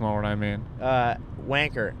light is more what I mean.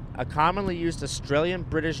 Wanker, a commonly used Australian,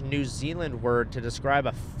 British, New Zealand word to describe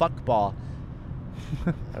a fuckball.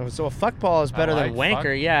 So a fuckball is better than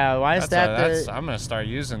wanker. Yeah, why is that? I'm gonna start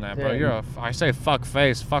using that, bro. I say fuck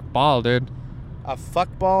face, fuck ball, dude. A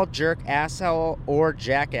fuckball, jerk, asshole, or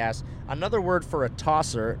jackass. Another word for a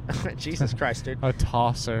tosser. Jesus Christ, dude. A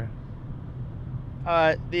tosser.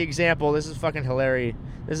 The example. This is fucking hilarious.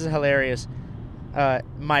 This is hilarious.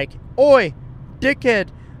 Mike. Oi, dickhead.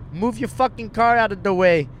 Move your fucking car out of the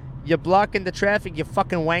way. You're blocking the traffic, you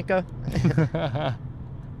fucking wanker.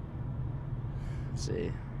 Let's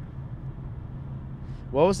see.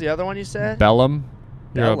 What was the other one you said? Bellum.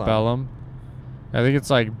 You're a bellum. I think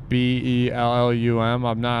it's like Bellum.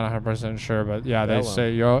 I'm not 100% sure, but yeah, bellum. They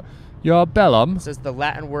say you're a bellum. It says the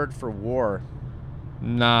Latin word for war.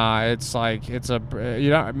 Nah, it's like I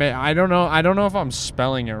don't know. I don't know if I'm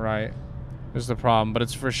spelling it right. Is the problem, but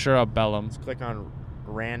it's for sure a bellum. Let's click on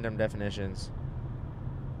random definitions.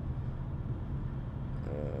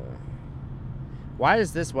 Why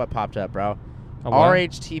is this what popped up, bro?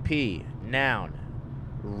 RHTP, noun,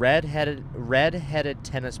 red-headed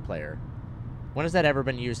tennis player. When has that ever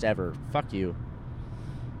been used ever? Fuck you.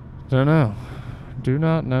 Don't know. Do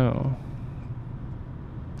not know.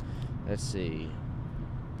 Let's see.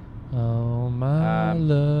 Oh my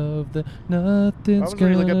love, that nothing's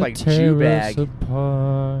gonna like tear us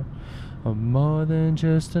apart. I'm more than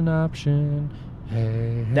just an option.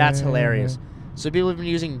 Hey, that's hilarious. So people have been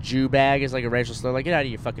using Jew bag as like a racial slur. Like, get out of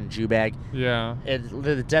your fucking Jew bag. Yeah.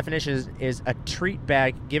 The definition is a treat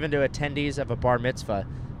bag given to attendees of a bar mitzvah.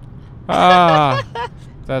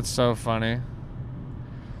 That's so funny.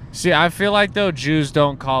 See, I feel like though Jews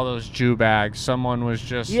don't call those Jew bags. Someone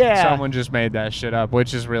just made that shit up,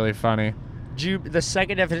 which is really funny. The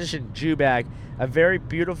second definition, Jew bag, a very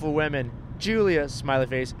beautiful woman, Julia, smiley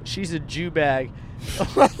face. She's a Jew bag.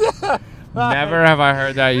 Never have I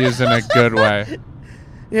heard that used in a good way.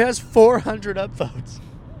 It has 400 upvotes.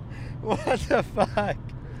 What the fuck? I'm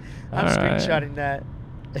All right. screenshotting that.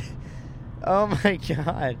 Oh my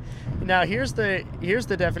god. Now here's the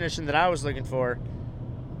definition that I was looking for.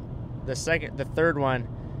 The third one.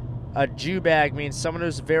 A Jew bag means someone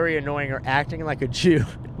who's very annoying or acting like a Jew.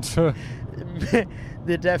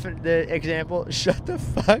 The example, shut the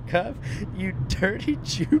fuck up, you dirty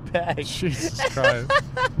Jew bag. Jesus Christ.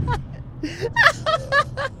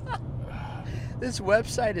 This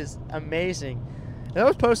website is amazing. That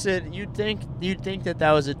was posted. You'd think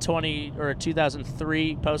that was a 20 or a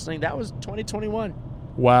 2003 posting. That was 2021.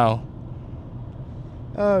 Wow.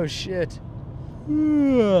 Oh shit.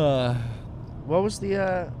 What What was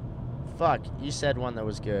the fuck? You said one that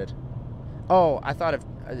was good. Oh, I thought of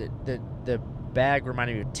the bag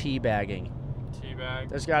reminded me of teabagging. Teabag?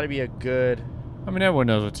 There's got to be a good. I mean, everyone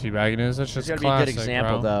knows what teabagging is. That's There's just got to be a classic, good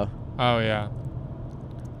example bro. though. Oh, yeah.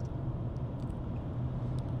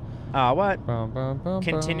 What?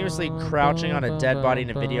 Continuously crouching on a dead body in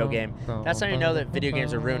a video game. That's how you know that video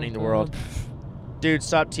games are ruining the world. Dude,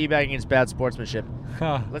 stop teabagging. It's bad sportsmanship.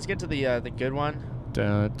 Let's get to the good one. Me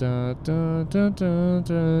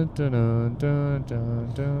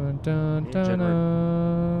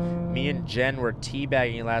and Jen were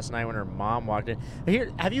teabagging last night when her mom walked in.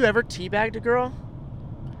 Have you ever teabagged a girl?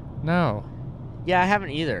 No. Yeah, I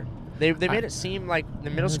haven't either. They made it seem like the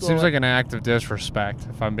middle It school. seems like an act of disrespect,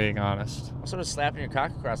 if I'm being honest. I'm sort of slapping your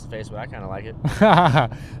cock across the face, but I kind of like it.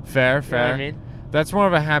 Fair. You know what I mean? That's more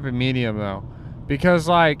of a happy medium, though, because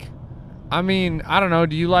I don't know.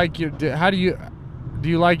 Do you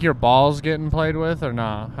like your balls getting played with or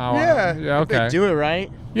not? Yeah. If they Okay. do it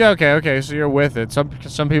right. Yeah. Okay. So you're with it. Some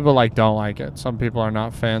people don't like it. Some people are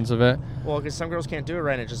not fans of it. Well, because some girls can't do it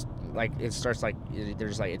right, and it just it starts they're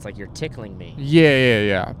just it's like you're tickling me.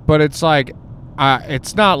 Yeah. But it's like,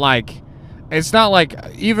 it's not like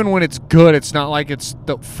even when it's good, it's not like it's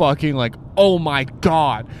the fucking like, oh my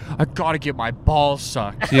god, I gotta get my balls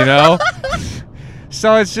sucked, you know?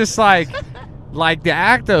 So it's just like the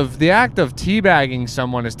act of teabagging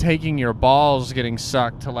someone is taking your balls getting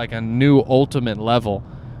sucked to like a new ultimate level,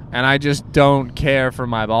 and I just don't care for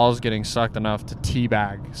my balls getting sucked enough to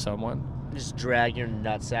teabag someone. Just drag your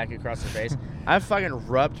nutsack across their face. I've fucking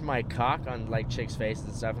rubbed my cock on like chicks' faces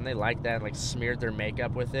and stuff, and they like that, and like smeared their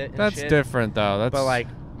makeup with it. And That's shit. different though. But like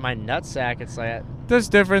my nutsack, it's like That's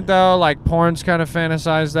different though. Like porn's kind of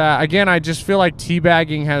fantasize that. Again, I just feel like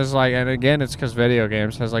teabagging has like, and again, it's because video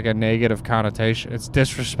games has like a negative connotation. It's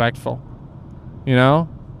disrespectful, you know.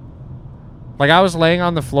 Like I was laying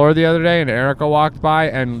on the floor the other day, and Erica walked by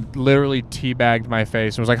and literally teabagged my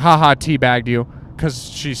face and was like, "Ha, teabagged you," because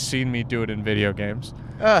she's seen me do it in video games.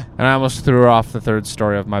 And I almost threw her off the third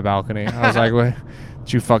story of my balcony. I was like, "Wait,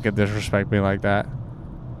 did you fucking disrespect me like that?"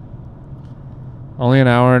 Only an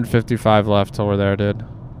hour and 55 left till we're there, dude.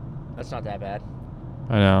 that's not that bad.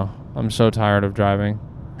 I know. I'm so tired of driving.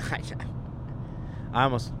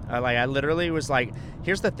 I literally was like,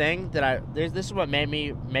 here's the thing that this is what made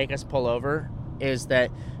me make us pull over, is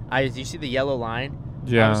that you see the yellow line?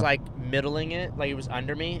 Yeah. I was like middling it, like it was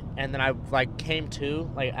under me, and then I like came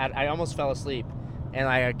to, like I almost fell asleep, and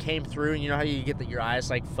I came through, and you know how you get your eyes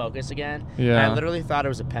like focus again? Yeah. And I literally thought it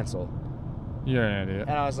was a pencil. You're an idiot.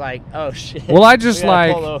 And I was like, oh shit. Well, I just We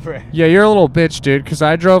gotta like, pull over. yeah, you're a little bitch, dude, because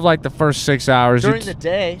I drove like the first 6 hours. During the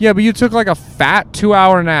day. Yeah, but you took like a fat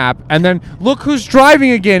 2-hour nap, and then look who's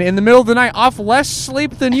driving again in the middle of the night off less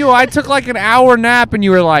sleep than you. I took like an hour nap, and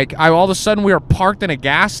you were like, all of a sudden we were parked in a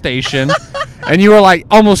gas station, and you were like,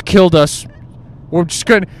 almost killed us. We're just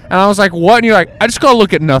good. And I was like, what? And you're like, I just gotta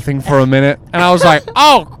look at nothing for a minute. And I was like,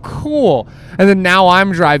 oh, cool. And then now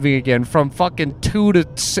I'm driving again from fucking 2 to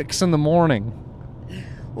 6 in the morning.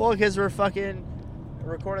 Well, because we're fucking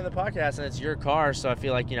recording the podcast, and it's your car, so I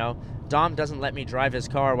feel like, Dom doesn't let me drive his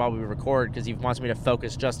car while we record because he wants me to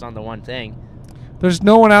focus just on the one thing. There's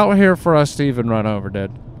no one out here for us to even run over,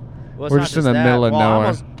 dude. Well, it's We're not just in the that. middle of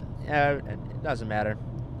nowhere. It doesn't matter.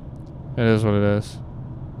 It is what it is.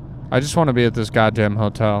 I just want to be at this goddamn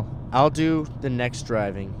hotel. I'll do the next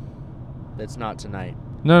driving. That's not tonight.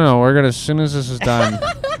 No, we're gonna, as soon as this is done,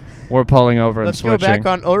 we're pulling over Let's and switching. go back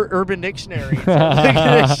on Urban Dictionary.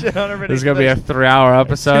 This This is gonna be a 3-hour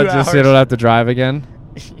episode 2 just so you hours. don't have to drive again.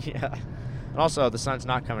 Yeah. And also, the sun's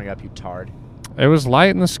not coming up, you tard. It was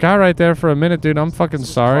light in the sky right there for a minute, dude. I'm fucking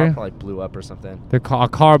This sorry. car probably blew up or something. A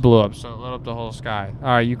car blew up, so it lit up the whole sky. All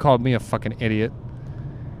right, you called me a fucking idiot.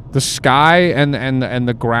 The sky and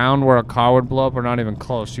the ground where a car would blow up are not even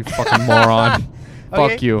close. You fucking moron. Okay.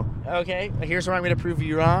 Fuck you. Okay, here's where I'm going to prove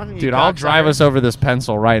you wrong. Dude, I'll drive us over this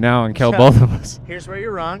pencil right now and kill both of us. Here's where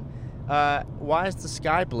you're wrong. Why is the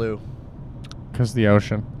sky blue? Because the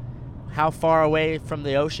ocean. how far away from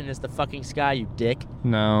the ocean is the fucking sky, you dick?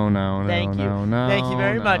 No. Thank you. No. Thank you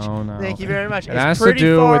very much. No. Thank you very much. It It's has to pretty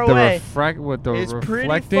do far with away. the It's pretty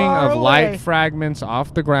reflecting far of away. light fragments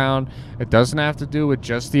off the ground. It doesn't have to do with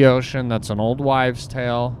just the ocean. That's an old wives'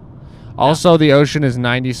 tale. Also, the ocean is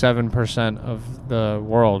 97% of the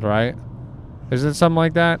world, right? Is it something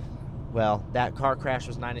like that? Well, that car crash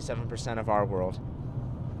was 97% of our world.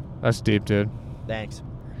 That's deep, dude. Thanks.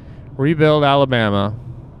 Rebuild Alabama.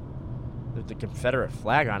 With the Confederate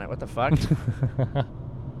flag on it. What the fuck?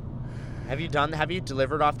 Have you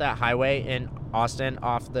delivered off that highway in Austin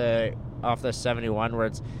off the 71 where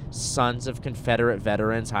it's Sons of Confederate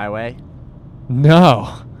Veterans Highway?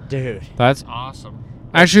 No. Dude. That's awesome.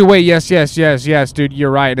 Actually, wait. Yes, dude.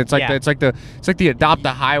 You're right. It's like Yeah. it's like the adopt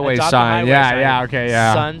the highway Adopt a sign. highway Yeah, sign. yeah. Okay,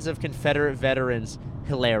 yeah. Sons of Confederate Veterans.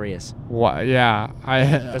 Hilarious. What? Yeah.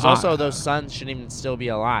 Because also those sons shouldn't even still be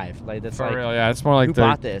alive. Like that's for like real. Yeah, it's more like who the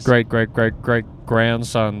bought this? great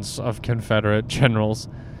grandsons of Confederate generals.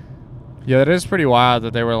 Yeah, it is pretty wild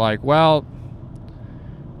that they were like, well,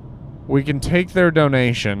 we can take their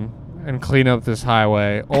donation and clean up this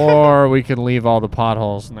highway, or we can leave all the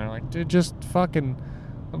potholes. And they're like, dude, just fucking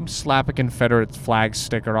slap a Confederate flag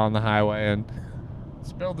sticker on the highway and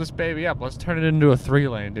let's build this baby up. Let's turn it into a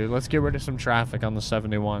 3-lane, dude. Let's get rid of some traffic on the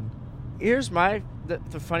 71. Here's the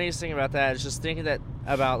funniest thing about that is just thinking that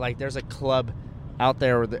about like there's a club out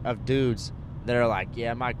there of dudes that are like,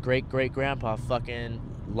 yeah, my great grandpa fucking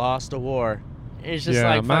lost a war. It's just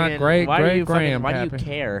Yeah, like my fucking, great why do you grandpappy.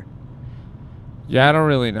 care? Yeah, I don't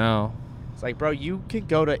really know. It's like, bro, you can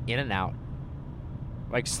go to In-N-Out.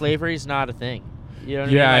 Like slavery's not a thing. You know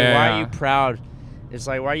what Yeah, I mean? Like, yeah, why yeah. are you proud? It's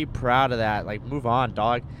like, why are you proud of that? Like, move on,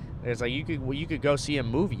 dog. It's like you could go see a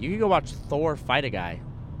movie. You could go watch Thor fight a guy.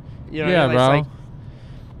 You know Yeah, what I mean? bro.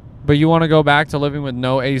 But you want to go back to living with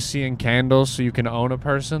no AC and candles so you can own a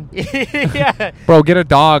person? It's like, yeah, Bro, get a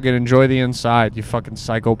dog and enjoy the inside, you fucking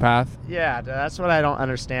psychopath. yeah. That's what I don't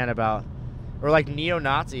understand about, or like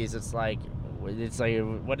neo-Nazis. It's like,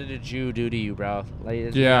 what did a Jew do to you, bro? Like, you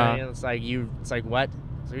know Yeah. what I mean? It's like It's like what?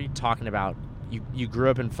 What are you talking about? You grew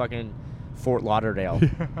up in fucking Fort Lauderdale.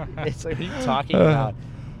 It's like, what are you talking about?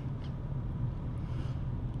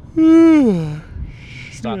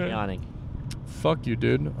 Stop Shit. yawning. Fuck you,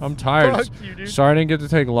 dude. I'm tired. Fuck you, dude. Sorry I didn't get to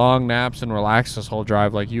take long naps and relax this whole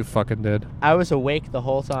drive like you fucking did. I was awake the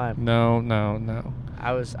whole time. No.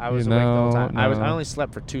 I was You awake the whole time. know, I no. only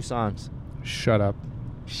slept for 2 songs. Shut up.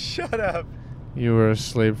 Shut up. You were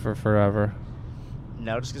asleep for forever.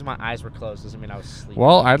 No, just because my eyes were closed doesn't mean I was asleep.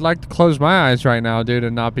 Well, I'd like to close my eyes right now, dude,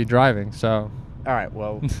 and not be driving, so. All right,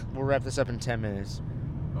 well, we'll wrap this up in 10 minutes.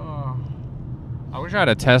 I wish I had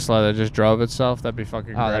a Tesla that just drove itself. That'd be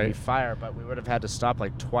fucking Oh, that'd great. be fire, but we would have had to stop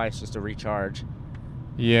like twice just to recharge.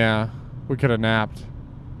 Yeah, we could have napped,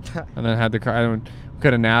 and then had the car. We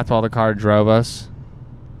could have napped while the car drove us.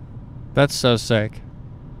 That's so sick.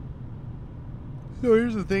 So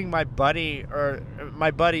here's the thing: my buddy's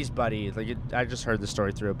buddy, I just heard the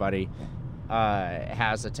story through a buddy,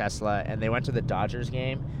 has a Tesla, and they went to the Dodgers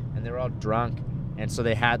game, and they were all drunk, and so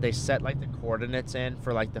they set like the coordinates in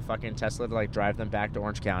for like the fucking Tesla to like drive them back to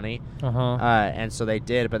Orange County, and so they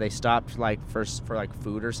did, but they stopped like for like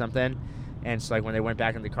food or something. And so, like, when they went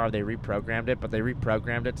back in the car, they reprogrammed it, but they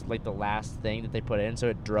reprogrammed it to, like, the last thing that they put in, so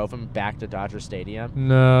it drove them back to Dodger Stadium.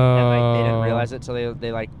 No. And, like, they didn't realize it till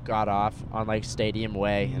they like, got off on, like, Stadium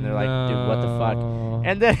Way, and they're like, dude, what the fuck? No.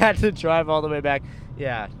 And then had to drive all the way back.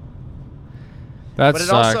 Yeah. That But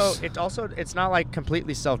sucks. it's not, like,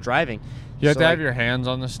 completely self-driving. You have So, to have like, your hands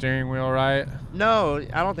on the steering wheel, right? No,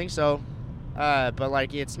 I don't think so. But,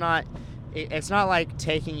 like, it's not like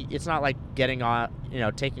getting on,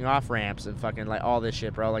 taking off ramps and fucking like all this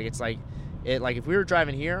shit, bro. Like it's like if we were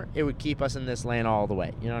driving here, it would keep us in this lane all the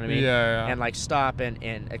way. You know what I mean? Yeah. And like stop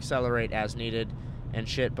and accelerate as needed and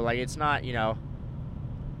shit. But like it's not,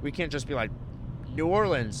 we can't just be like New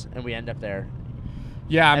Orleans and we end up there.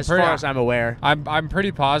 Yeah, As far as I'm aware. I'm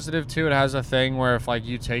pretty positive too. It has a thing where if like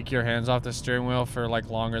you take your hands off the steering wheel for like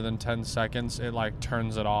longer than 10 seconds, it like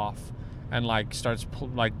turns it off and like starts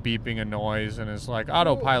like beeping a noise and it's like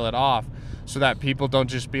autopilot off, so that people don't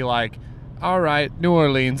just be like, all right, New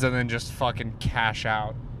Orleans, and then just fucking cash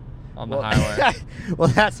out on the highway. Well,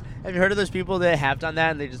 have you heard of those people that have done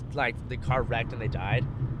that and they just like the car wrecked and they died?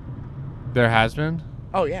 There has been.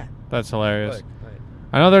 Oh yeah. That's hilarious. Look.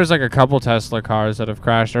 I know there's like a couple Tesla cars that have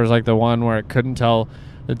crashed. There was like the one where it couldn't tell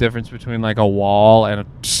the difference between like a wall and a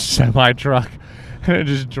semi truck. And it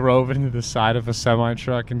just drove into the side of a semi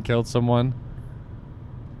truck and killed someone.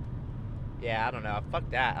 Yeah, I don't know. Fuck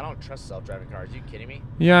that. I don't trust self-driving cars. Are you kidding me?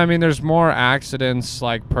 Yeah, I mean, there's more accidents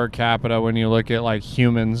like per capita when you look at like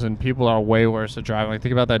humans, and people are way worse at driving. Like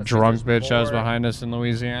think about that That's 'cause drunk there's bitch that was more- behind us in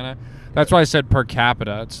Louisiana. That's why I said per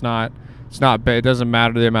capita. It's not. It doesn't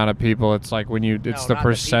matter the amount of people. It's like when you. It's No, the not people. I'm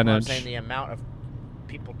percentage. saying the amount of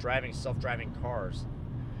people driving self-driving cars.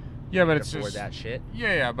 Yeah, but Can't it's afford just. that shit.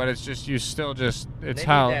 Yeah, but it's just you still just. It's they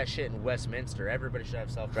how. need that shit in Westminster. Everybody should have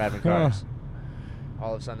self-driving cars.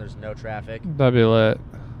 All of a sudden, there's no traffic. That'd be lit.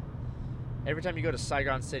 Every time you go to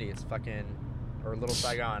Saigon City, it's fucking, or Little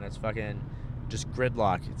Saigon, it's fucking just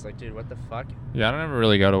gridlock. It's like, dude, what the fuck? Yeah, I don't ever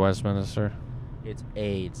really go to Westminster. It's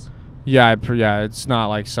AIDS. Yeah, it's not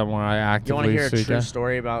like somewhere I You want actively to hear a seek true out.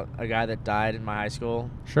 story about a guy that died in my high school?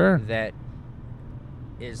 Sure. That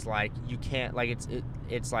is like, you can't, like,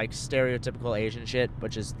 it's like stereotypical Asian shit,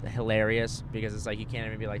 which is hilarious because it's like, you can't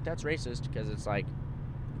even be like, that's racist because it's like,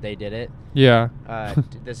 they did it. Yeah.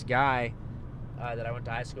 This guy that I went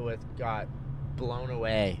to high school with got blown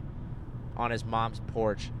away on his mom's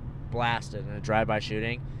porch, blasted in a drive-by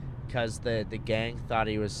shooting because the gang thought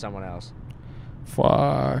he was someone else.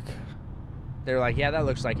 Fuck. They were like, yeah, that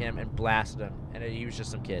looks like him, and blasted him, and he was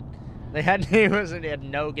just some kid. He had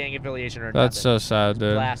no gang affiliation or That's nothing. so sad,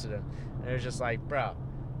 dude. Blasted him, and it was just like, bro.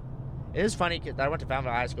 It is funny 'cause I went to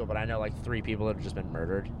Fountainville High School, but I know like 3 people that have just been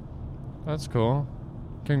murdered. That's cool.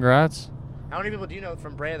 Congrats. How many people do you know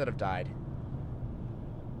from Brea that have died?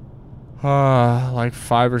 Like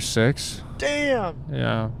 5 or 6. Damn.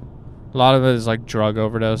 Yeah. A lot of it is like drug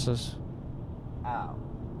overdoses. Ow.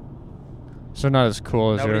 So not as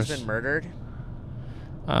cool as Nobody's yours. been murdered.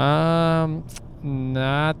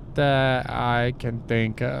 Not that I can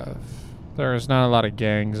think of. There's not a lot of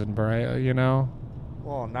gangs in Brea, you know?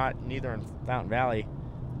 Well, neither in Fountain Valley.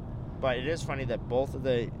 But it is funny that both of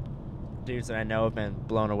the dudes that I know have been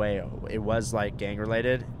blown away. It was like gang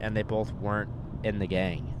related, and they both weren't in the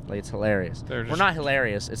gang. Like, it's hilarious. They're Well, just- not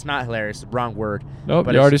hilarious. It's not hilarious. Wrong word. Nope,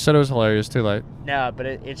 But you it's- already said it was hilarious. Too late. No, but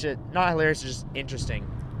it's just not hilarious. It's just interesting.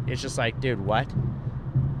 It's just like, dude, what?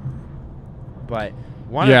 But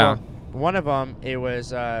Yeah. one of them, it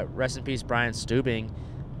was rest in peace, Brian Stubing.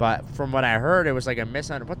 But from what I heard, it was like a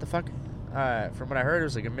What the fuck? From what I heard, it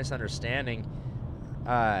was like a misunderstanding.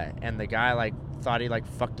 And the guy like thought he like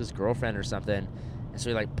fucked his girlfriend or something, and so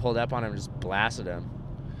he like pulled up on him and just blasted him.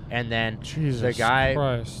 And then Jesus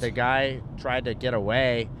the guy tried to get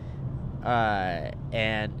away,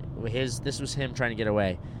 and this was him trying to get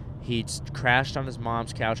away. He crashed on his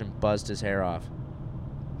mom's couch and buzzed his hair off.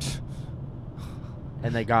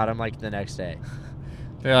 And they got him like the next day.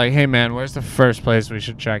 They're like, hey man, where's the first place we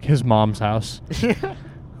should check? His mom's house.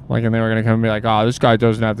 Like, and they were gonna come and be like, oh, this guy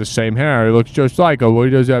doesn't have the same hair. He looks just like him. Well, he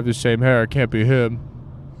doesn't have the same hair. It can't be him.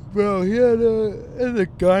 Bro, he had and the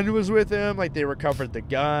gun was with him. Like, they recovered the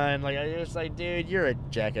gun. Like, I was like, dude, you're a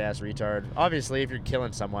jackass retard. Obviously, if you're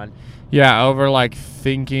killing someone. Yeah, over like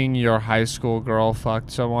thinking your high school girl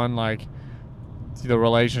fucked someone, like the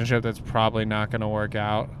relationship that's probably not gonna work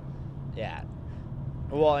out. Yeah.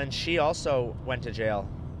 Well, and she also went to jail.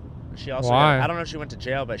 She also Why? I don't know if she went to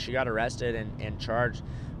jail, but she got arrested and charged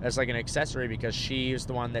as like an accessory because she was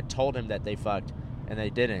the one that told him that they fucked, and they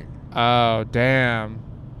didn't. Oh, damn.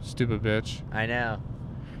 Stupid bitch. I know.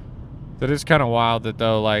 That is kind of wild that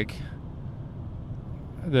though, like,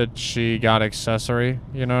 that she got accessory.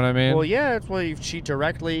 You know what I mean? Well, yeah, it's if she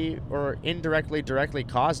directly or indirectly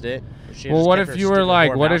caused it. She Well, just what kept if her you were stupid like,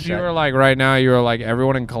 poor what mouth if you shut. were like right now, you were like,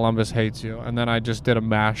 everyone in Columbus hates you, and then I just did a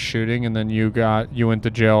mass shooting, and then you went to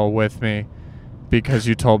jail with me because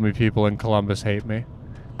you told me people in Columbus hate me.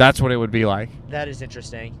 That's what it would be like. That is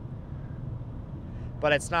interesting.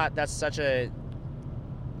 But it's not. That's such a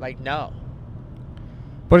like no.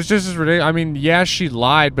 But it's just as ridiculous. I mean, yeah, she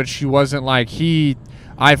lied, but she wasn't like,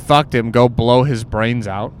 I fucked him, go blow his brains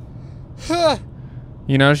out.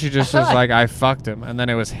 You know, she just was like, I fucked him. And then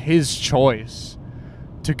it was his choice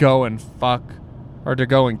to go and fuck, or to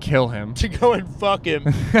go and kill him. To go and fuck him.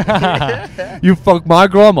 You fuck my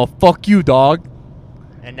girl, I'm gonna fuck you, dog.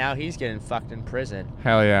 And now he's getting fucked in prison.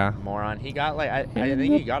 Hell yeah. Moron. He got like I think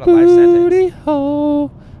he got a life sentence.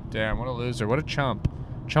 Hole. Damn, what a loser. What a chump.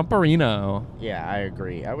 Chumperino. Yeah, I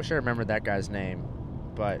agree. I wish I remembered that guy's name.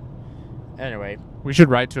 But anyway, We should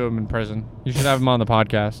write to him in prison. You should have him on the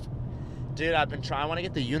podcast. dude, I've been trying. I want to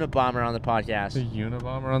get the Unabomber on the The podcast.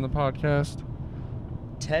 Unabomber on the podcast?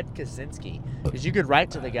 Ted Kaczynski. Because you could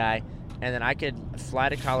write to the guy, and then I could fly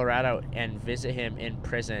to Colorado and visit him in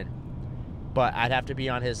prison. But I'd have to be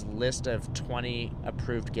on his list of 20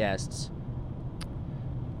 approved guests.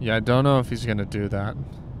 Yeah, I don't know if he's going to do that.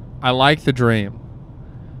 I like the dream.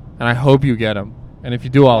 And I hope you get him. And if you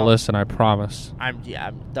do, I'll Well, listen, I promise.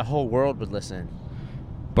 The whole world would listen.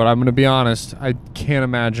 But I'm going to be honest, I can't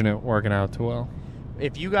imagine it working out too well.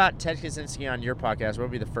 If you got Ted Kaczynski on your podcast, what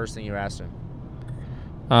would be the first thing you asked him?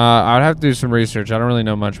 I would have to do some research. I don't really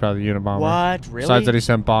know much about the Unabomber. What? Really? Besides that he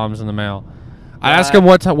sent bombs in the mail. I'd ask him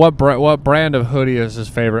what brand of hoodie is his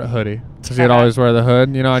favorite hoodie. Because he'd always wear the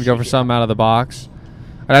hood. You know, I'd go for something out of the box.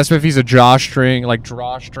 I'd ask him if he's a drawstring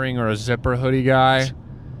or a zipper hoodie guy.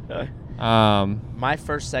 My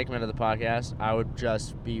first segment of the podcast, I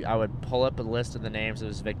would pull up a list of the names of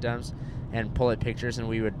his victims and pull up pictures, and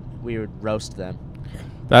we would roast them.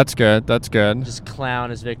 That's good. That's good. Just clown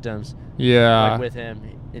his victims. Yeah. Like with him,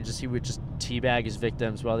 and he would just teabag his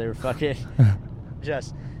victims while they were fucking.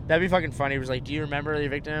 That'd be fucking funny. He was like, "Do you remember your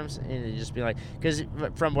victims?" And he'd just be like, because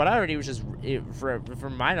from what I heard, he was just,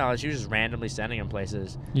 from my knowledge, he was just randomly sending them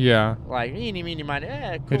places. Yeah. Like, eeny, meeny, miny,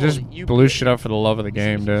 cool. He just blew shit up for the love of the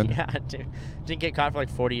game, dude. Yeah, dude. Didn't get caught for like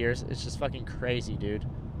 40 years. It's just fucking crazy, dude.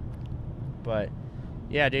 But,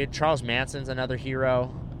 yeah, dude, Charles Manson's another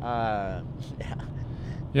hero. Yeah.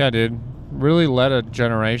 Yeah, dude. Really led a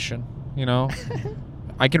generation, you know?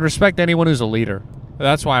 I can respect anyone who's a leader.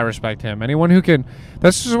 That's why I respect him. Anyone who can...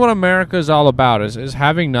 That's just what America is all about, is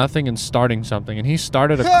having nothing and starting something. And he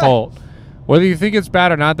started a cult. Whether you think it's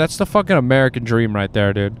bad or not, that's the fucking American dream right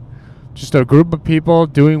there, dude. Just a group of people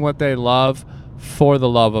doing what they love for the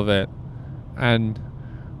love of it. And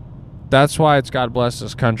that's why it's God bless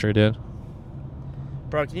this country, dude.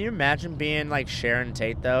 Bro, can you imagine being like Sharon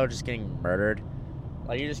Tate, though, just getting murdered?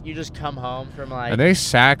 Like, you just come home from like... And they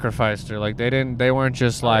sacrificed her. Like, they weren't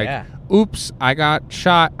just like, yeah. Oops, I got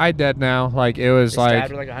shot, I dead now. Like, it was They like...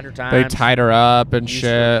 stabbed her like 100 times. They tied her up and Used her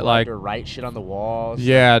shit. blood Like, to write shit on the walls.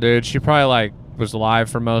 yeah, dude. She probably, like, was alive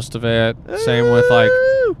for most of it. Same with, like,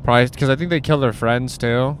 probably... Because I think they killed her friends,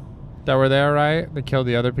 too, that were there, right? They killed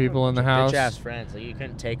the other people in the house. Bitch-ass friends. Like, you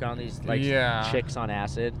couldn't take on these, like, Yeah. chicks on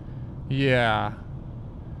acid. Yeah.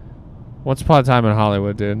 Once Upon a Time in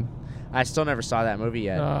Hollywood, dude. I still never saw that movie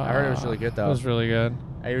yet. I heard it was really good, though. It was really good.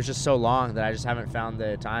 It was just so long that I just haven't found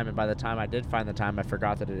the time, and by the time I did find the time, I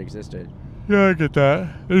forgot that it existed. Yeah, I get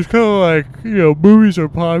that. It's kind of like, you know, movies are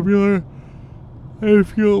popular. And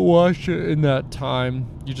if you don't watch it in that time,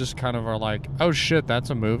 you just kind of are like, oh shit, that's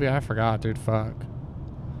a movie? I forgot, dude, fuck.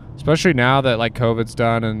 Especially now that, like, COVID's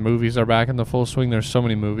done and movies are back in the full swing. There's so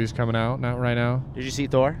many movies coming out now, right now. Did you see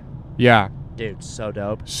Thor? Yeah. Dude, so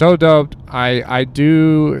dope. So dope. I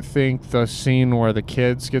do think the scene where the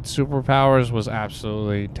kids get superpowers was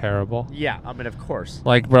absolutely terrible. Yeah, I mean, of course.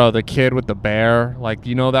 Like, bro, the kid with the bear, like,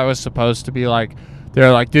 you know, that was supposed to be like,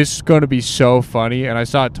 they're like, this is going to be so funny. And I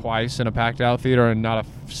saw it twice in a packed out theater, and not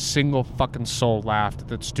a single fucking soul laughed at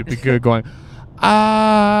that stupid kid going,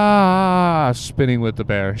 spinning with the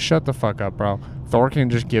bear. Shut the fuck up, bro. Thor can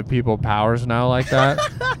just give people powers now like that.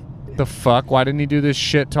 The fuck? Why didn't he do this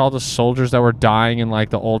shit to all the soldiers that were dying in, like,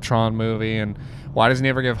 the Ultron movie? And why doesn't he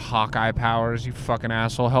ever give Hawkeye powers, you fucking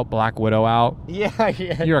asshole? Help Black Widow out. Yeah,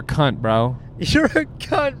 yeah. You're a cunt, bro. You're a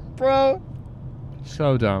cunt, bro.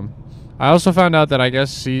 So dumb. I also found out that I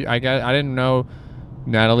didn't know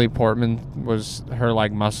Natalie Portman was, her,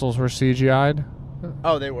 like, muscles were CGI'd.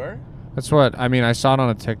 Oh, they were? That's what, I mean, I saw it on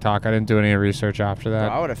a TikTok. I didn't do any research after Bro,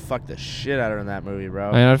 that. I would have fucked the shit out of her in that movie, bro.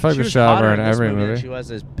 I mean, I'd fuck the shit out of her in this every than movie. She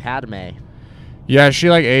was as Padme. Yeah, she,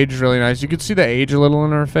 like, aged really nice. You could see the age a little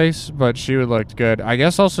in her face, but she would look good. I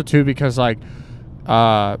guess also, too, because, like,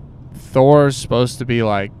 Thor's supposed to be,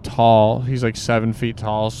 like, tall. He's, like, 7 feet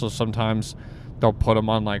tall, so sometimes they'll put him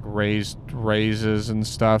on, like, raises and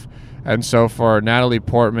stuff. And so for Natalie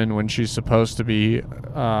Portman, when she's supposed to be,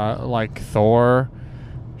 like, Thor,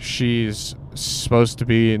 she's supposed to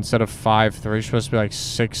be, instead of 5'3", she's supposed to be, like,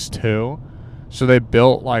 6'2". So they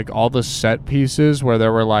built, like, all the set pieces where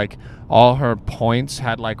there were, like, all her points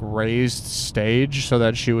had, like, raised stage so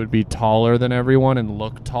that she would be taller than everyone and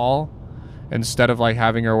look tall, instead of, like,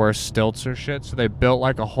 having her wear stilts or shit. So they built,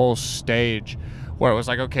 like, a whole stage where it was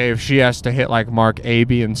like, okay, if she has to hit, like, mark A,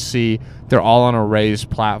 B, and C, they're all on a raised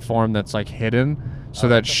platform that's, like, hidden, so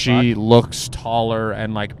that she looks taller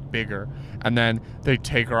and, like, bigger. And then they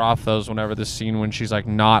take her off those whenever the scene when she's, like,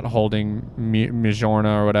 not holding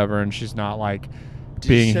Mjolnir or whatever, and she's not, like,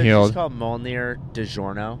 being healed. Did you call Mjolnir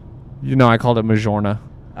DiGiorno? You know, I called it Mjolnir.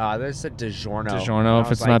 They said DiGiorno. DiGiorno.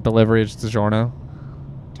 If it's not delivery, it's DiGiorno.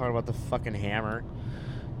 Talking about the fucking hammer.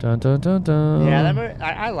 Dun, dun, dun, dun. Yeah, that movie,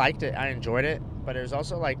 I liked it. I enjoyed it. But it was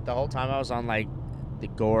also, like, the whole time I was on, like, the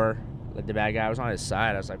Gore, like, the bad guy. I was on his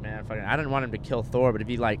side. I was like, man, fucking, I didn't want him to kill Thor, but if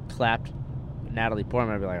he, like, clapped Natalie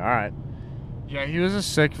Portman, I'd be like, all right. Yeah, he was a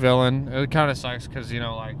sick villain. It kind of sucks because, you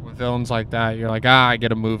know, like, with villains like that, you're like, I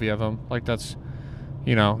get a movie of him. Like, that's,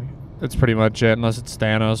 you know, It's pretty much it, unless it's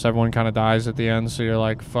Thanos. Everyone kind of dies at the end, so you're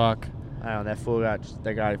like, fuck. I don't know,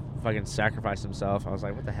 that guy fucking sacrificed himself. I was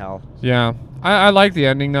like, what the hell? Yeah. I like the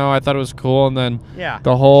ending, though. I thought it was cool, and then Yeah.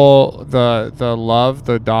 the whole,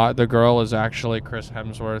 the girl is actually Chris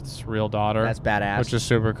Hemsworth's real daughter. That's badass. Which is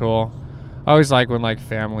super cool. I always like when, like,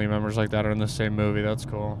 family members like that are in the same movie. That's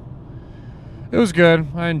cool. It was good.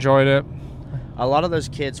 I enjoyed it. A lot of those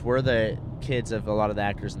kids were the kids of a lot of the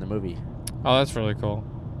actors in the movie. Oh, that's really cool.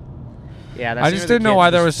 Yeah, I just didn't know why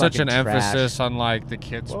there was such an fucking trash. emphasis on like the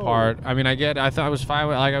kids Whoa. part. I mean, I thought it was fine.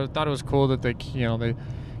 I thought it was cool that they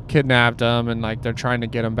kidnapped them and like they're trying to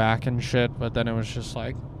get him back and shit. But then it was just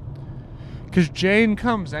like, because Jane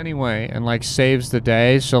comes anyway and like saves the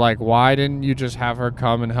day. So like, why didn't you just have her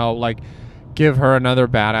come and help? Like, give her another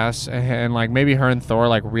badass and like maybe her and Thor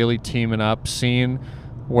like really teaming up scene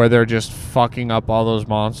where they're just fucking up all those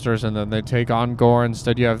monsters and then they take on Gore.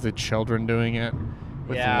 Instead, you have the children doing it.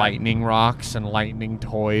 With lightning rocks and lightning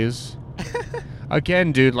toys.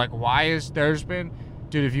 Again, dude, like,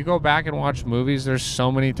 dude, if you go back and watch movies, there's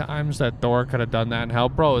so many times that Thor could have done that and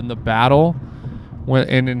helped, bro. In the battle,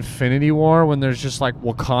 in Infinity War, when there's just, like,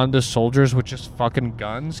 Wakanda soldiers with just fucking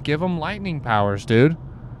guns, give them lightning powers, dude.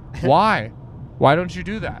 Why? Why don't you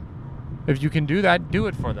do that? If you can do that, do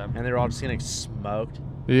it for them. And they're all just getting smoked.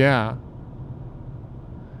 Yeah.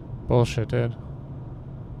 Bullshit, dude.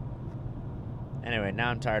 Anyway, now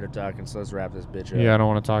I'm tired of talking, so let's wrap this bitch up. Yeah, I don't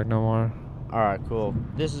want to talk no more. All right, cool.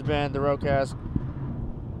 This has been the Roadcast.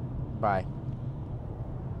 Bye.